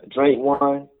 I drank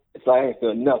one. It's like I didn't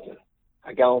feel nothing.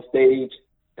 I got on stage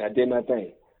and I did my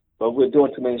thing. But we're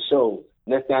doing too many shows.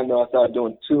 Next thing I know, I started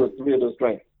doing 2 or 3 of those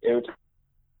drinks every time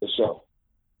the show.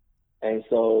 And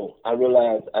so I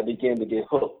realized I began to get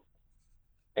hooked.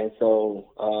 And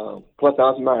so, plus I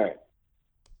was married.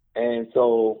 And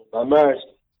so my marriage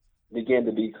began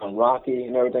to become rocky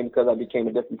and everything because I became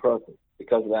a different person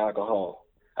because of the alcohol.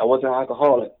 I wasn't an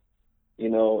alcoholic, you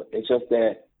know. It's just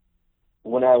that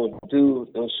when I would do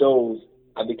those shows,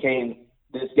 I became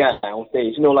this guy on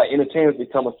stage. You know, like entertainers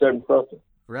become a certain person.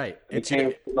 Right. It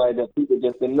became somebody that people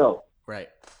just didn't know. Right.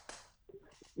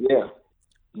 Yeah.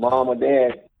 Mom or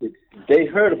dad, they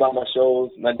heard about my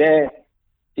shows. My dad,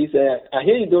 he said, I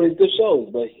hear you doing these good shows,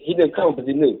 but he didn't come because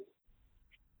he knew.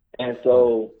 And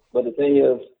so, but the thing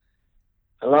is,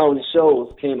 along with the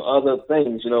shows came other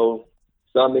things, you know,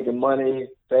 started making money,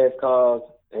 fast cars,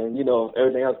 and, you know,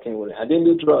 everything else came with it. I didn't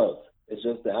do drugs. It's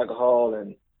just the alcohol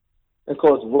and Of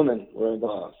course, women were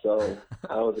involved, so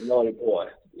I was a naughty boy,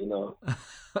 you know.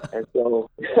 And so,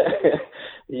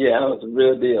 yeah, I was a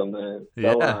real deal, man.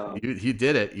 So, Yeah, you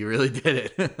did it. You really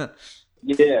did it.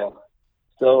 yeah.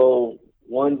 So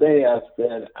one day I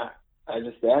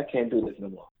just said, I can't do this no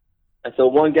more. And so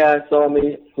one guy saw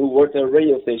me who worked at a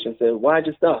radio station said, why'd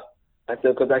you stop? I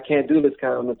said, because I can't do this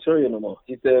kind of material no more.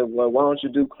 He said, well, why don't you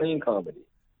do clean comedy?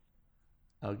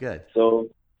 Oh, good. So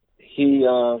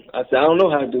I said, I don't know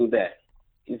how to do that.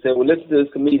 He said, well, listen to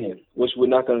this comedian, which we're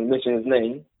not going to mention his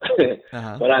name,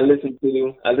 Uh-huh. but I listened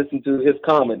to his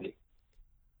comedy.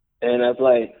 And I'm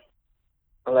like,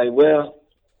 well,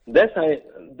 that's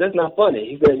not funny.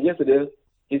 He said, yes, it is.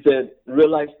 He said, real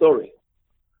life story.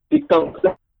 Become.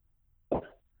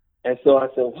 And so I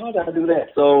said, how did I do that?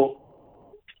 So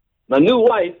my new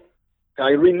wife, I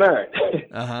remarried.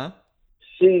 Uh-huh.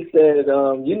 She said,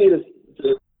 you need to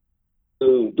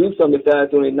do something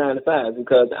besides doing 9 to 5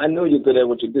 because I know you're good at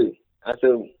what you do. I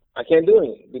said, I can't do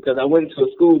it because I went to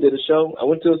a school, did a show. I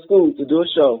went to a school to do a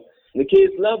show, and the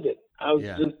kids loved it. I was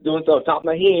just doing stuff top of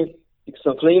my head,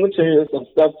 some clean material, some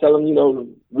stuff, tell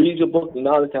them, read your book and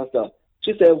all that kind of stuff.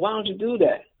 She said, why don't you do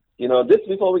that? This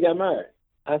before we got married.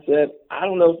 I said, I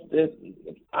don't know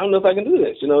if I can do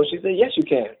this. She said, yes, you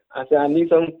can. I said, I need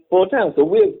something full time. So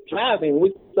we're driving.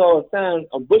 We saw a sign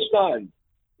of Busch Gardens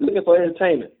looking for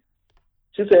entertainment.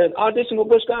 She said, audition for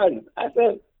Busch Gardens. I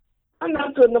said, I'm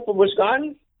not good enough for Busch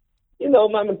Gardens.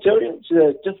 My material. She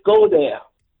said, just go there.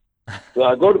 So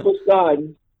I go to Busch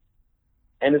Gardens,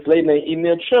 and this lady named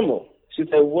Emil Trimble. She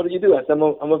said, what do you do? I said,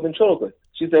 I'm a ventriloquist.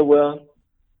 She said, well,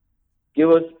 give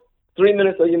us 3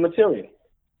 minutes of your material.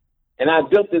 And I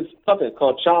built this puppet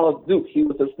called Charles Duke. He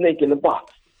was a snake in the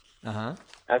box. Uh-huh.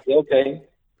 I said, okay.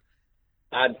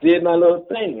 I did my little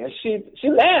thing, and she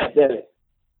laughed at it.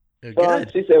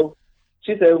 Good.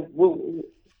 She said, we'll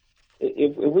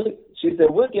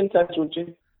get in touch with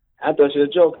you. I thought she was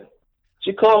joking.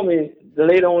 She called me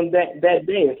later on that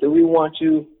day and said, we want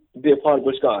you to be a part of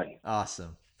Busch Gardens.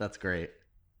 Awesome. That's great.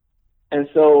 And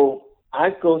so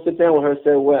I go sit down with her and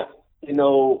say, well,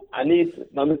 I need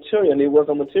my material. I need to work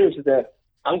on material. She said,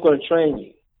 I'm going to train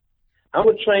you. I'm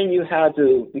going to train you how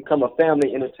to become a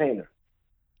family entertainer.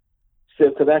 She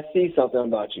said, because I see something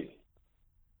about you.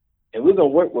 And we're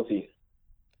going to work with you.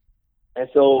 And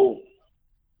so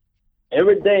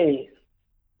every day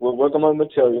we'll work on my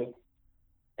material.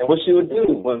 And what she would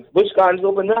do, when Busch Gardens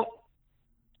opened up,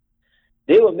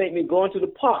 they would make me go into the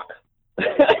park.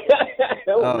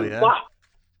 Park,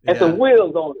 and some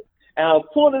wheels on it. And I would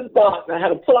pull this box, and I had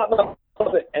to pull out my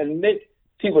puppet and make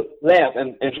people laugh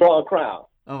and draw a crowd.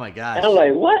 Oh, my gosh. And I'm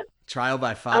like, what? Trial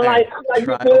by fire. I'm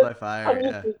Trial by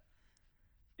fire,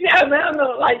 yeah, man,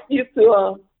 I'm like used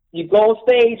to, you go on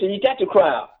stage and you got your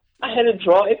crowd. I had to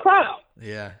draw a crowd.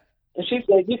 Yeah. And she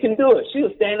said, you can do it. She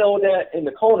was standing over there in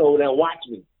the corner over there and watch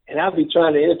me. And I'll be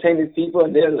trying to entertain these people,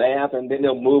 and they'll laugh, and then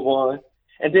they'll move on.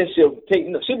 And then she'll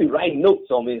be writing notes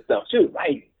on me and stuff. She'll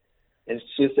write. And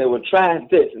she'll say, well, try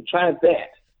this and try that.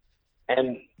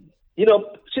 And, she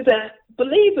said,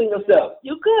 believe in yourself.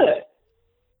 You're good.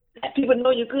 Let people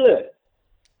know you're good.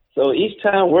 So each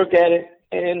time work at it,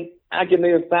 and I get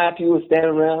maybe 5 people standing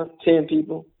around, 10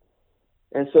 people.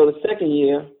 And so the second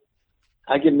year,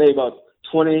 I get maybe about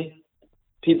 20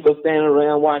 people standing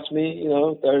around watch me,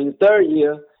 The third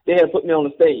year, they had to put me on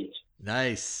the stage.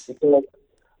 Nice. Because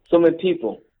so many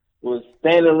people was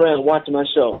standing around watching my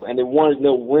show, and they wanted to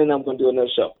know when I'm going to do another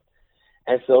show.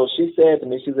 And so she said to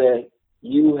me, she said,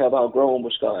 you have outgrown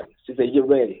Busch Gardens. She said, you're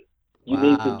ready. You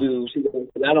need to do, she said,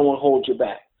 I don't want to hold you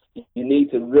back. You need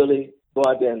to really go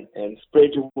out there and spread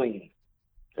your wings.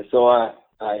 And so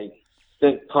I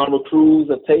sent Carnival Cruise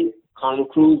a tape. Carnival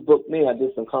Cruise booked me. I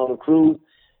did some Carnival Cruise.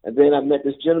 And then I met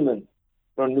this gentleman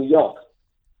from New York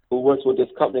who works with this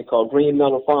company called Green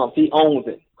Meadow Farms. He owns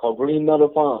it, called Green Meadow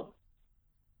Farms.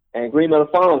 And Green Meadow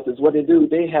Farms is what they do.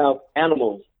 They have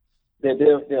animals. They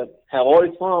have all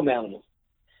these farm animals.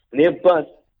 And they bus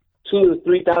 2,000 to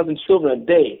 3,000 children a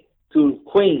day to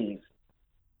Queens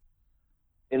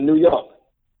in New York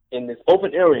in this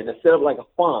open area that's set up like a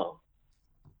farm.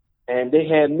 And they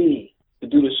had me to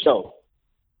do the show.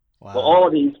 Wow. For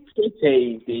all these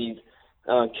pre-Ks, these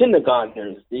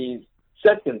kindergartners, these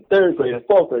second, third graders,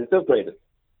 fourth graders, fifth graders.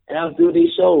 And I would do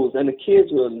these shows, and the kids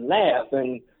would laugh,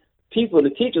 and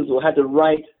the teachers would have to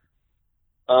write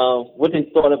what they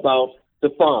thought about the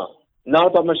farm. Not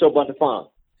about my show, about the farm.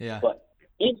 Yeah. But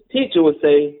each teacher would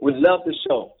say, we love the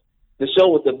show. The show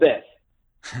was the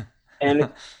best. And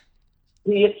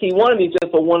he wanted me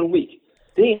just for 1 week.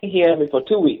 Then he had me for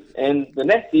 2 weeks. And the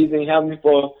next season, he had me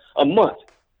for a month.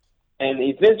 And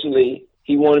eventually,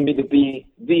 he wanted me to be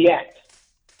the act.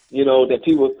 that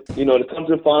people, that come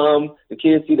to the farm, the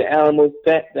kids see the animals,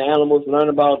 pet the animals, learn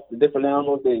about the different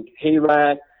animals, they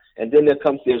hayride, and then they'll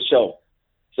come see a show.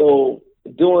 So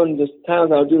during the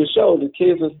times I'll do the show, the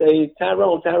kids will say,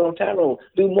 Ty-Rone, Ty-Rone, Ty-Rone,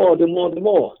 do more, do more, do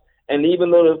more. And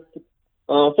even little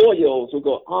 4-year-olds will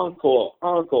go, encore,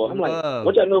 encore. I'm like,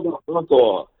 what y'all know about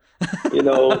encore? You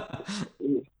know,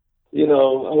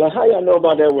 I'm like, how y'all know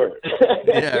about that word?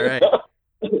 Yeah, right.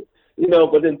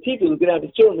 But then teachers would get out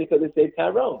the children because they say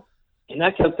Ty-Rone. And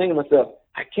I kept thinking to myself,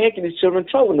 I can't get these children in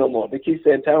trouble no more. They keep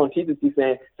saying Ty-Rone. Teachers keep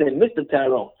saying Mr.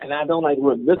 Ty-Rone. And I don't like the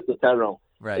word Mr. Ty-Rone.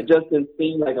 Right. It just didn't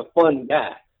seem like a fun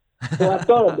guy. So I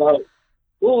thought about,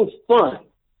 who was fun?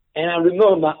 And I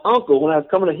remember my uncle, when I was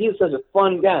coming up, he was such a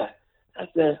fun guy. I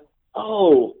said,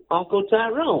 oh, Uncle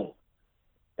Ty-Rone.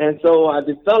 And so I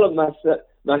developed my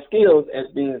skills as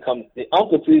being the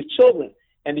uncle to these children.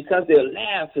 And because they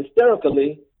laugh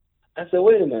hysterically, I said,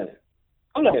 wait a minute.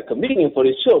 I'm like a comedian for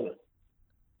these children.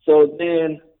 So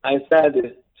then I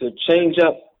decided to change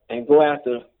up and go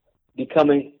after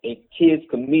becoming a kids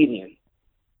comedian.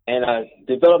 And I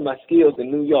developed my skills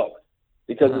in New York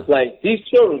because it's like these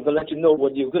children can let you know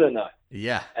whether you're good or not.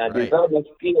 Yeah. And I developed my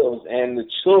skills, and the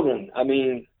children,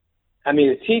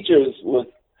 the teachers would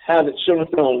have the children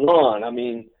sit on lawn.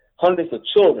 Hundreds of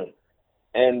children,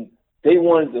 and they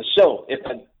wanted the show. If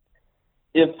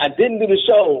I didn't do the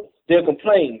show, they'll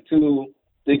complain to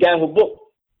the guy who booked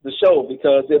the show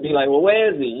because they'll be like, well,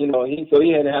 where is he? So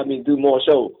he had to have me do more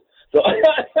shows. So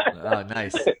oh,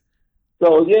 nice.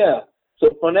 So yeah. So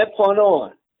from that point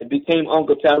on, it became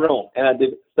Uncle Ty-Rone, and I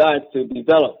decided to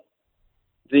develop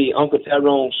the Uncle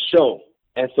Ty-Rone show.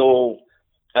 And so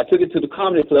I took it to the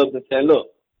comedy clubs and said, look,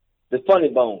 the Funny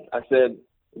Bone. I said,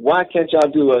 why can't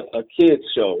y'all do a kids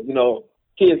show,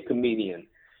 kids comedian?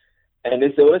 And they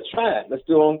said, well, let's try it. Let's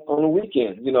do it on the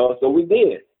weekend, So we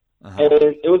did. And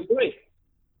it was great.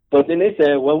 But then they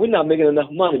said, well, we're not making enough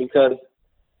money because,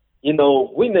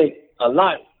 we make a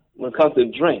lot when it comes to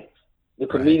drinks. The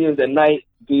comedians at night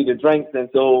do the drinks. And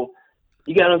so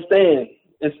you got to understand,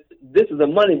 this is a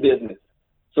money business.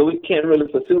 So we can't really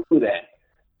pursue that.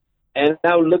 And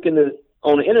now looking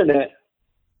on the internet,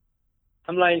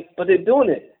 I'm like, but they're doing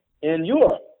it in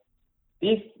Europe.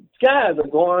 These guys are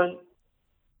going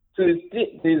to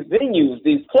these venues,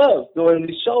 these clubs, doing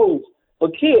these shows for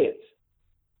kids.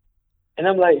 And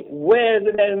I'm like, where is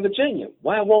it at in Virginia?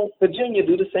 Why won't Virginia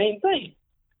do the same thing?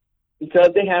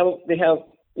 Because they have,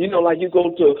 like you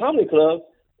go to a comedy club,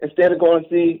 instead of going to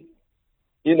see,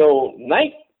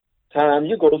 night time,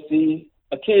 you go to see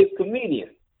a kid's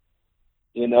comedian,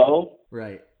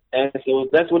 Right. And so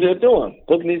that's what they're doing,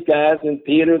 booking these guys in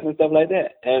theaters and stuff like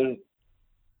that. And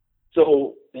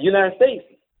so the United States,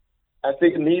 I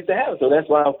think, needs to have it. So that's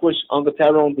why I push Uncle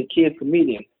Ty-Rone, the kid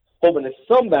comedian, hoping that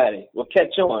somebody will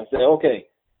catch on and say, okay,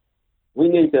 we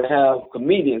need to have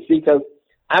comedians. See, because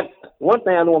one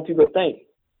thing I don't want people to think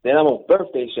that I'm a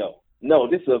birthday show. No,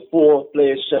 this is a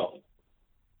full-fledged show.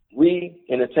 We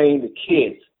entertain the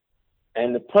kids,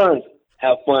 and the parents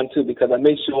have fun too, because I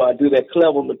make sure I do that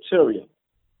clever material.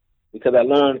 Because I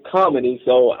learned comedy,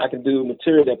 so I can do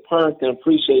material that parents can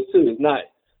appreciate too. It's not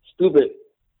stupid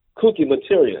cookie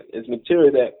material. It's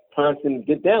material that parents can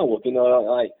get down with.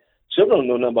 Like children don't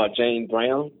know nothing about Jane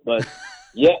Brown, but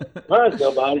yeah, parents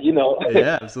know about it.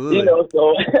 Yeah, absolutely.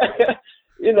 So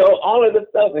all of this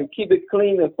stuff, and keep it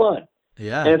clean and fun.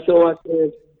 Yeah. And so I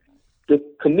said the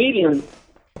comedian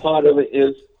part of it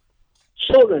is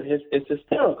children. It's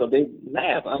hysterical. They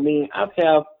laugh.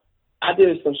 I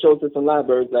did some shows at some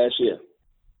libraries last year,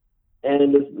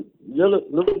 and this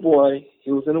little boy,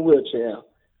 he was in a wheelchair,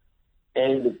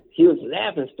 and he was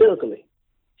laughing hysterically,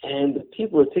 and the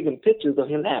people were taking pictures of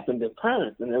him laughing, their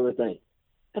parents and everything.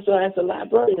 And so I asked the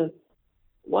librarian,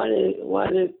 why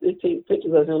did they take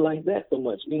pictures of him like that so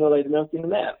much? Like they never seen him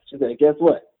laugh. She said, guess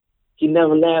what? He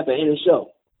never laughed at any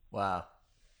show. Wow.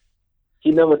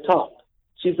 He never talked.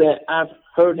 She said, I've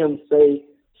heard him say,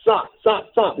 sock,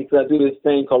 sock, sock, because I do this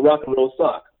thing called rock and roll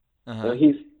sock. And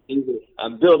I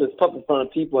build this puppet in front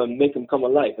of people and make them come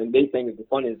alive, and they think it's the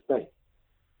funniest thing.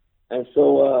 And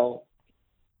so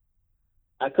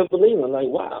I couldn't believe it. I'm like,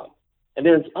 wow. And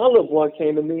then this other boy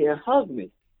came to me and hugged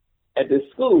me at this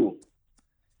school.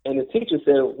 And the teacher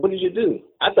said, what did you do?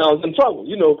 I thought I was in trouble,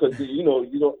 because, you don't.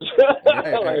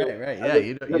 Right. Yeah,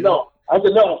 no. I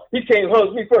said, no, he came and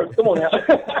hugged me first. Come on now.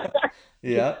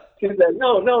 Yeah. She said,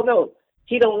 no.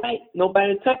 He don't like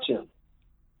nobody to touch him.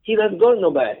 He doesn't go to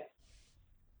nobody.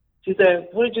 She said,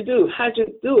 what did you do? How'd you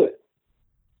do it?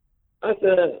 I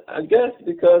said, I guess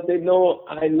because they know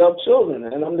I love children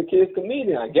and I'm the kid's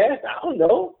comedian. I guess. I don't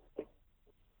know.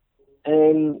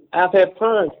 And I've had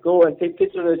parents go and take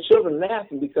pictures of their children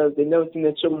laughing because they never seen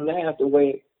their children laugh the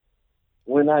way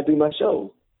when I do my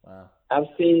shows. Wow. I've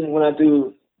seen when I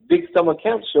do big summer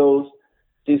camp shows,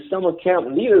 these summer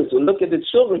camp leaders will look at the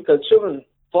children because children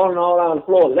falling all on the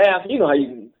floor laughing. You know how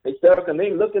you hysterical, and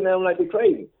they looking at them like they're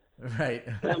crazy. Right.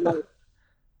 And I'm like,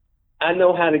 I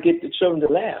know how to get the children to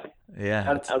laugh.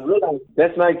 Yeah. I realize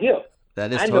that's my gift.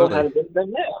 That is I totally. know how to make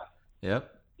them laugh.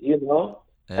 Yep. You know?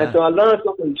 Yeah. And so I learned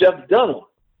something from Jeff Dunham.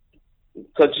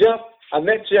 Because I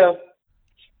met Jeff,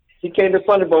 he came to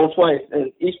Funny Bone twice,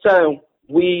 and each time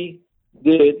we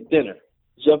did dinner,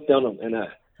 Jeff Dunham and I.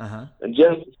 Uh-huh. And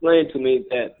Jeff explained to me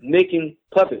that making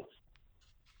puppets,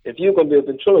 if you're going to be a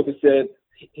ventriloquist,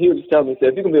 he was telling me, if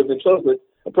you're going to be a ventriloquist,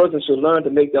 a person should learn to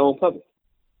make their own puppets.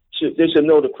 They should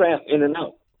know the craft in and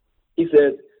out. He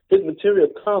said his material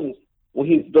comes when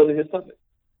he's building his puppet.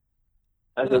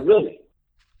 I said, really?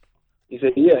 He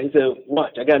said, yeah. He said,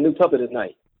 watch, I got a new puppet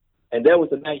tonight. And that was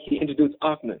the night he introduced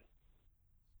Achman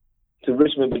to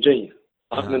Richmond, Virginia.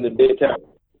 Achman, the dead terror.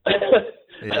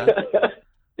 Yeah.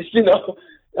 You know,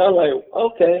 I was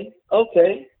like,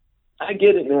 okay. I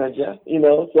get it now, Jeff. You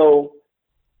know, so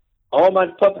all my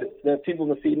puppets that people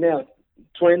can see now,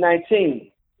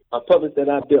 2019, are puppets that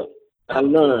I built. I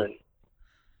learned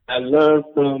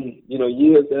from,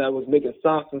 years that I was making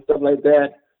socks and stuff like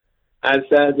that. I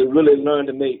decided to really learn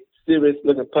to make serious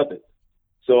looking puppets.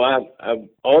 So I've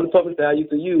all the puppets that I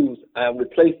used to use, I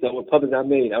replaced them with puppets I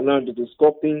made. I learned to do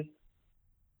sculpting,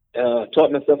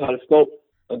 taught myself how to sculpt,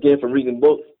 again, from reading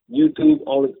books, YouTube,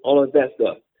 all of that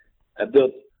stuff. I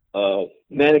built a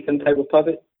mannequin type of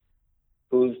puppet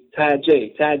who's Ty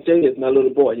J. Ty J is my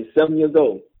little boy. He's 7 years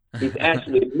old. He's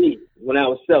actually me when I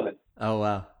was 7. Oh,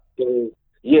 wow. So,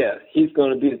 yeah, he's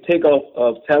going to be the takeoff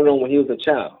of Ty-Rone when he was a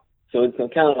child. So it's going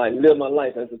to kind of like live my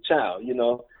life as a child,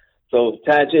 So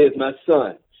Ty J is my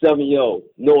son, 7-year-old,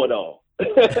 know-it-all.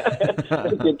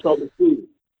 In trouble too.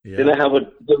 Yeah. Then I have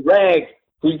the rag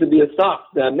who used to be a sock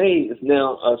that I made is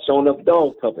now a shown up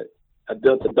dog puppet. I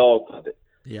built a dog puppet.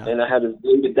 Yeah. And I have this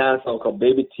baby dinosaur called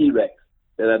Baby T-Rex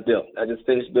that I built. I just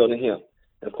finished building him.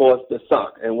 And of course, the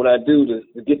sock. And what I do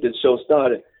to get this show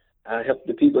started, I help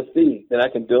the people see that I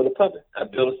can build a puppet. I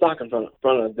build a sock in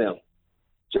front of them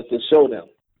just to show them.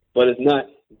 But it's not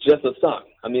just a sock.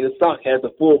 I mean, the sock has a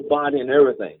full body and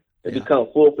everything. It becomes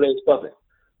a full-fledged puppet.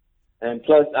 And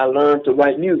plus, I learned to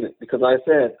write music because, like I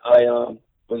said, I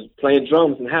was playing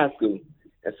drums in high school.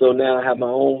 And so now I have my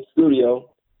own studio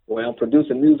where I'm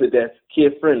producing music that's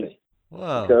kid-friendly.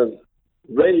 Wow. Because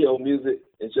radio music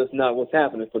is just not what's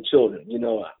happening for children.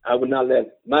 I would not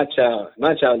let my child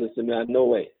listen to me. No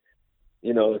way.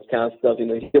 It's kind of stuff,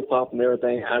 hip-hop and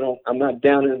everything. I'm not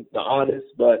down in the artists,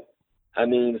 but I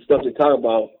mean, the stuff they talk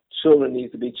about, children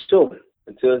need to be children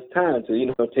until it's time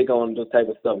to, take on those type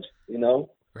of stuff,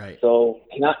 Right. So,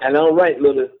 and I don't write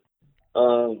little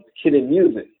kiddie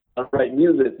music. I write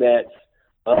music that's,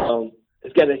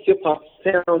 it's got a hip-hop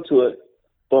sound to it,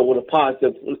 but with a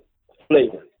positive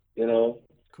flavor,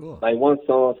 Cool. Like one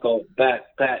song is called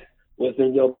Backpack, What's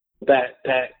in Your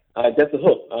Backpack. All right, that's a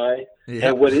hook, all right? Yeah.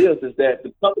 And what it is that the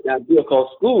puppet I built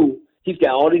called School, he's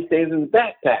got all these things in his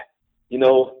backpack.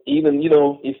 Even,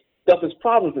 he stuffed his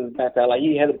problems in his backpack. Like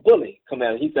he had a bully come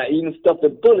out. He said, even stuffed a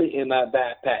bully in my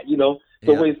backpack,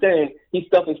 So what he's saying, he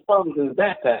stuffed his problems in his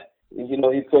backpack.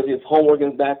 He put his homework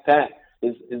in his backpack,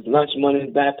 his lunch money in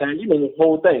his backpack, the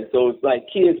whole thing. So it's like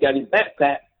kids got his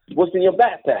backpack. What's in your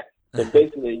backpack? So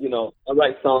basically, I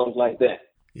write songs like that.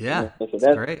 Yeah, so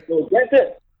that's great. So that's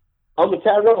it. I'm a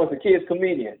Ty-Rone, a kid's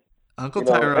comedian. Uncle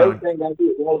Ty-Rone. Everything I do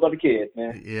is all about the kids,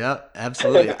 man. Yeah,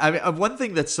 absolutely. I mean, one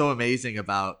thing that's so amazing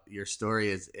about your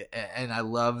story is, and I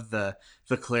love the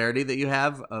clarity that you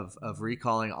have of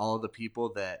recalling all of the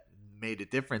people that made a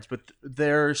difference. But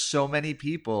there are so many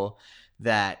people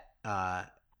that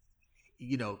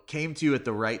came to you at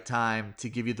the right time to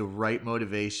give you the right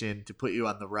motivation, to put you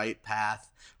on the right path,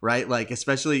 right? Like,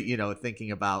 especially,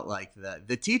 thinking about like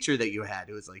the teacher that you had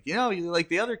who was like, like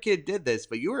the other kid did this,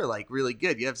 but you were like really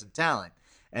good. You have some talent.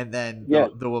 And then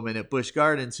the woman at Busch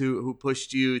Gardens who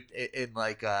pushed you in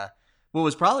like what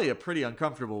was probably a pretty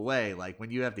uncomfortable way. Like when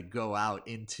you have to go out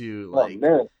into like,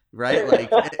 right?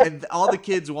 Like, and all the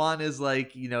kids want is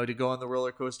like, to go on the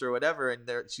roller coaster or whatever. And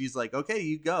she's like, okay,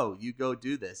 you go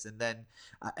do this. And then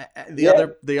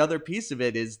the other piece of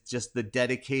it is just the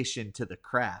dedication to the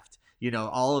craft,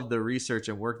 all of the research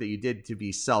and work that you did to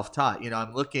be self-taught.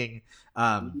 I'm looking,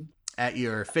 at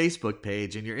your Facebook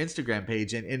page and your Instagram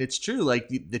page. And it's true. Like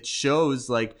it shows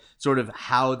like sort of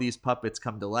how these puppets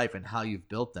come to life and how you've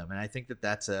built them. And I think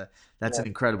that's an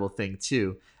incredible thing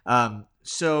too.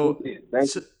 So,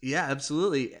 Thank you. yeah,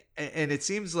 absolutely. And it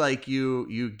seems like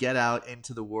you get out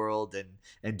into the world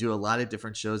and do a lot of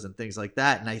different shows and things like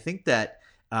that. And I think that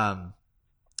um,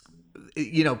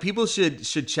 people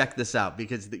should check this out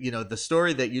because the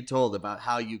story that you told about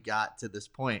how you got to this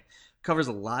point covers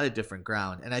a lot of different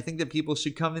ground. And I think that people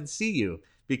should come and see you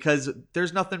because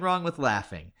there's nothing wrong with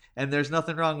laughing and there's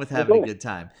nothing wrong with having a Okay. good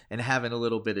time and having a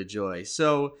little bit of joy.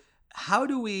 So how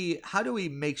do we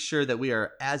make sure that we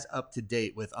are as up to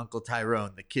date with Uncle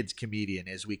Ty-Rone, the kids comedian,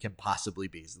 as we can possibly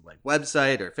be? Is it like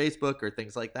website or Facebook or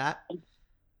things like that?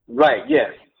 Right,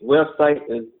 yes. Website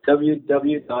is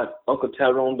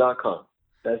www.uncletyrone.com.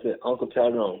 That's it, Uncle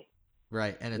Ty-Rone.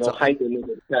 Right, and it's No hyphen in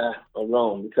the Ty or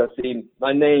Rone because see,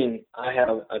 my name I have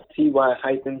a TY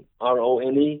hyphen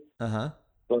RONE. uh-huh.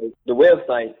 So the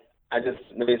website I just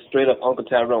made straight up Uncle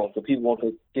Ty-Rone so people won't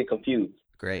get confused.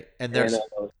 Great. And And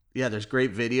there's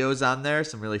great videos on there,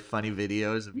 some really funny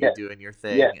videos of you yes, doing your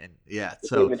thing. yes. And yeah,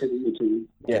 so Even to the YouTube.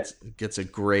 Yes. get a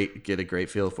great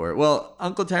feel for it. Well,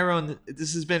 Uncle Ty-Rone,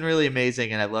 this has been really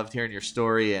amazing and I loved hearing your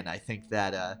story, and I think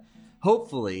that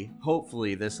hopefully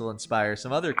this will inspire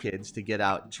some other kids to get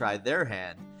out and try their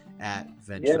hand at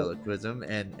ventriloquism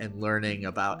and learning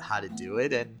about how to do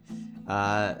it. And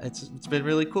it's been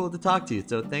really cool to talk to you.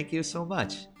 So thank you so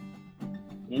much.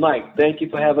 Mike, thank you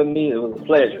for having me. It was a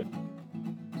pleasure.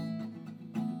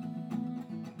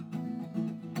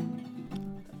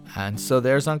 And so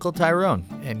there's Uncle Ty-Rone,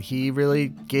 and he really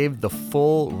gave the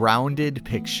full rounded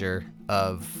picture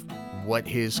of what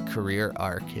his career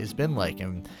arc has been like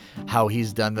and how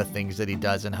he's done the things that he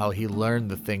does and how he learned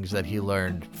the things that he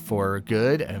learned for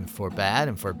good and for bad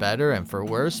and for better and for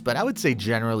worse. But I would say,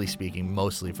 generally speaking,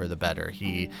 mostly for the better.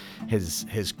 He has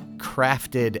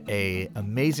crafted a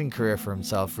amazing career for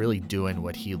himself, really doing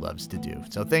what he loves to do.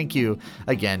 So thank you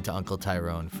again to Uncle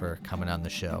Ty-Rone for coming on the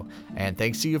show. And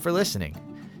thanks to you for listening.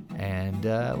 And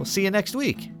we'll see you next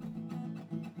week.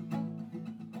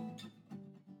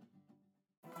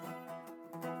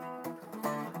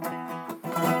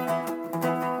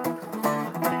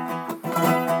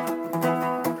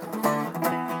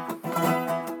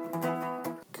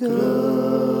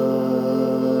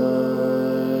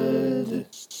 Good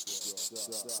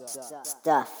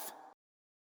stuff.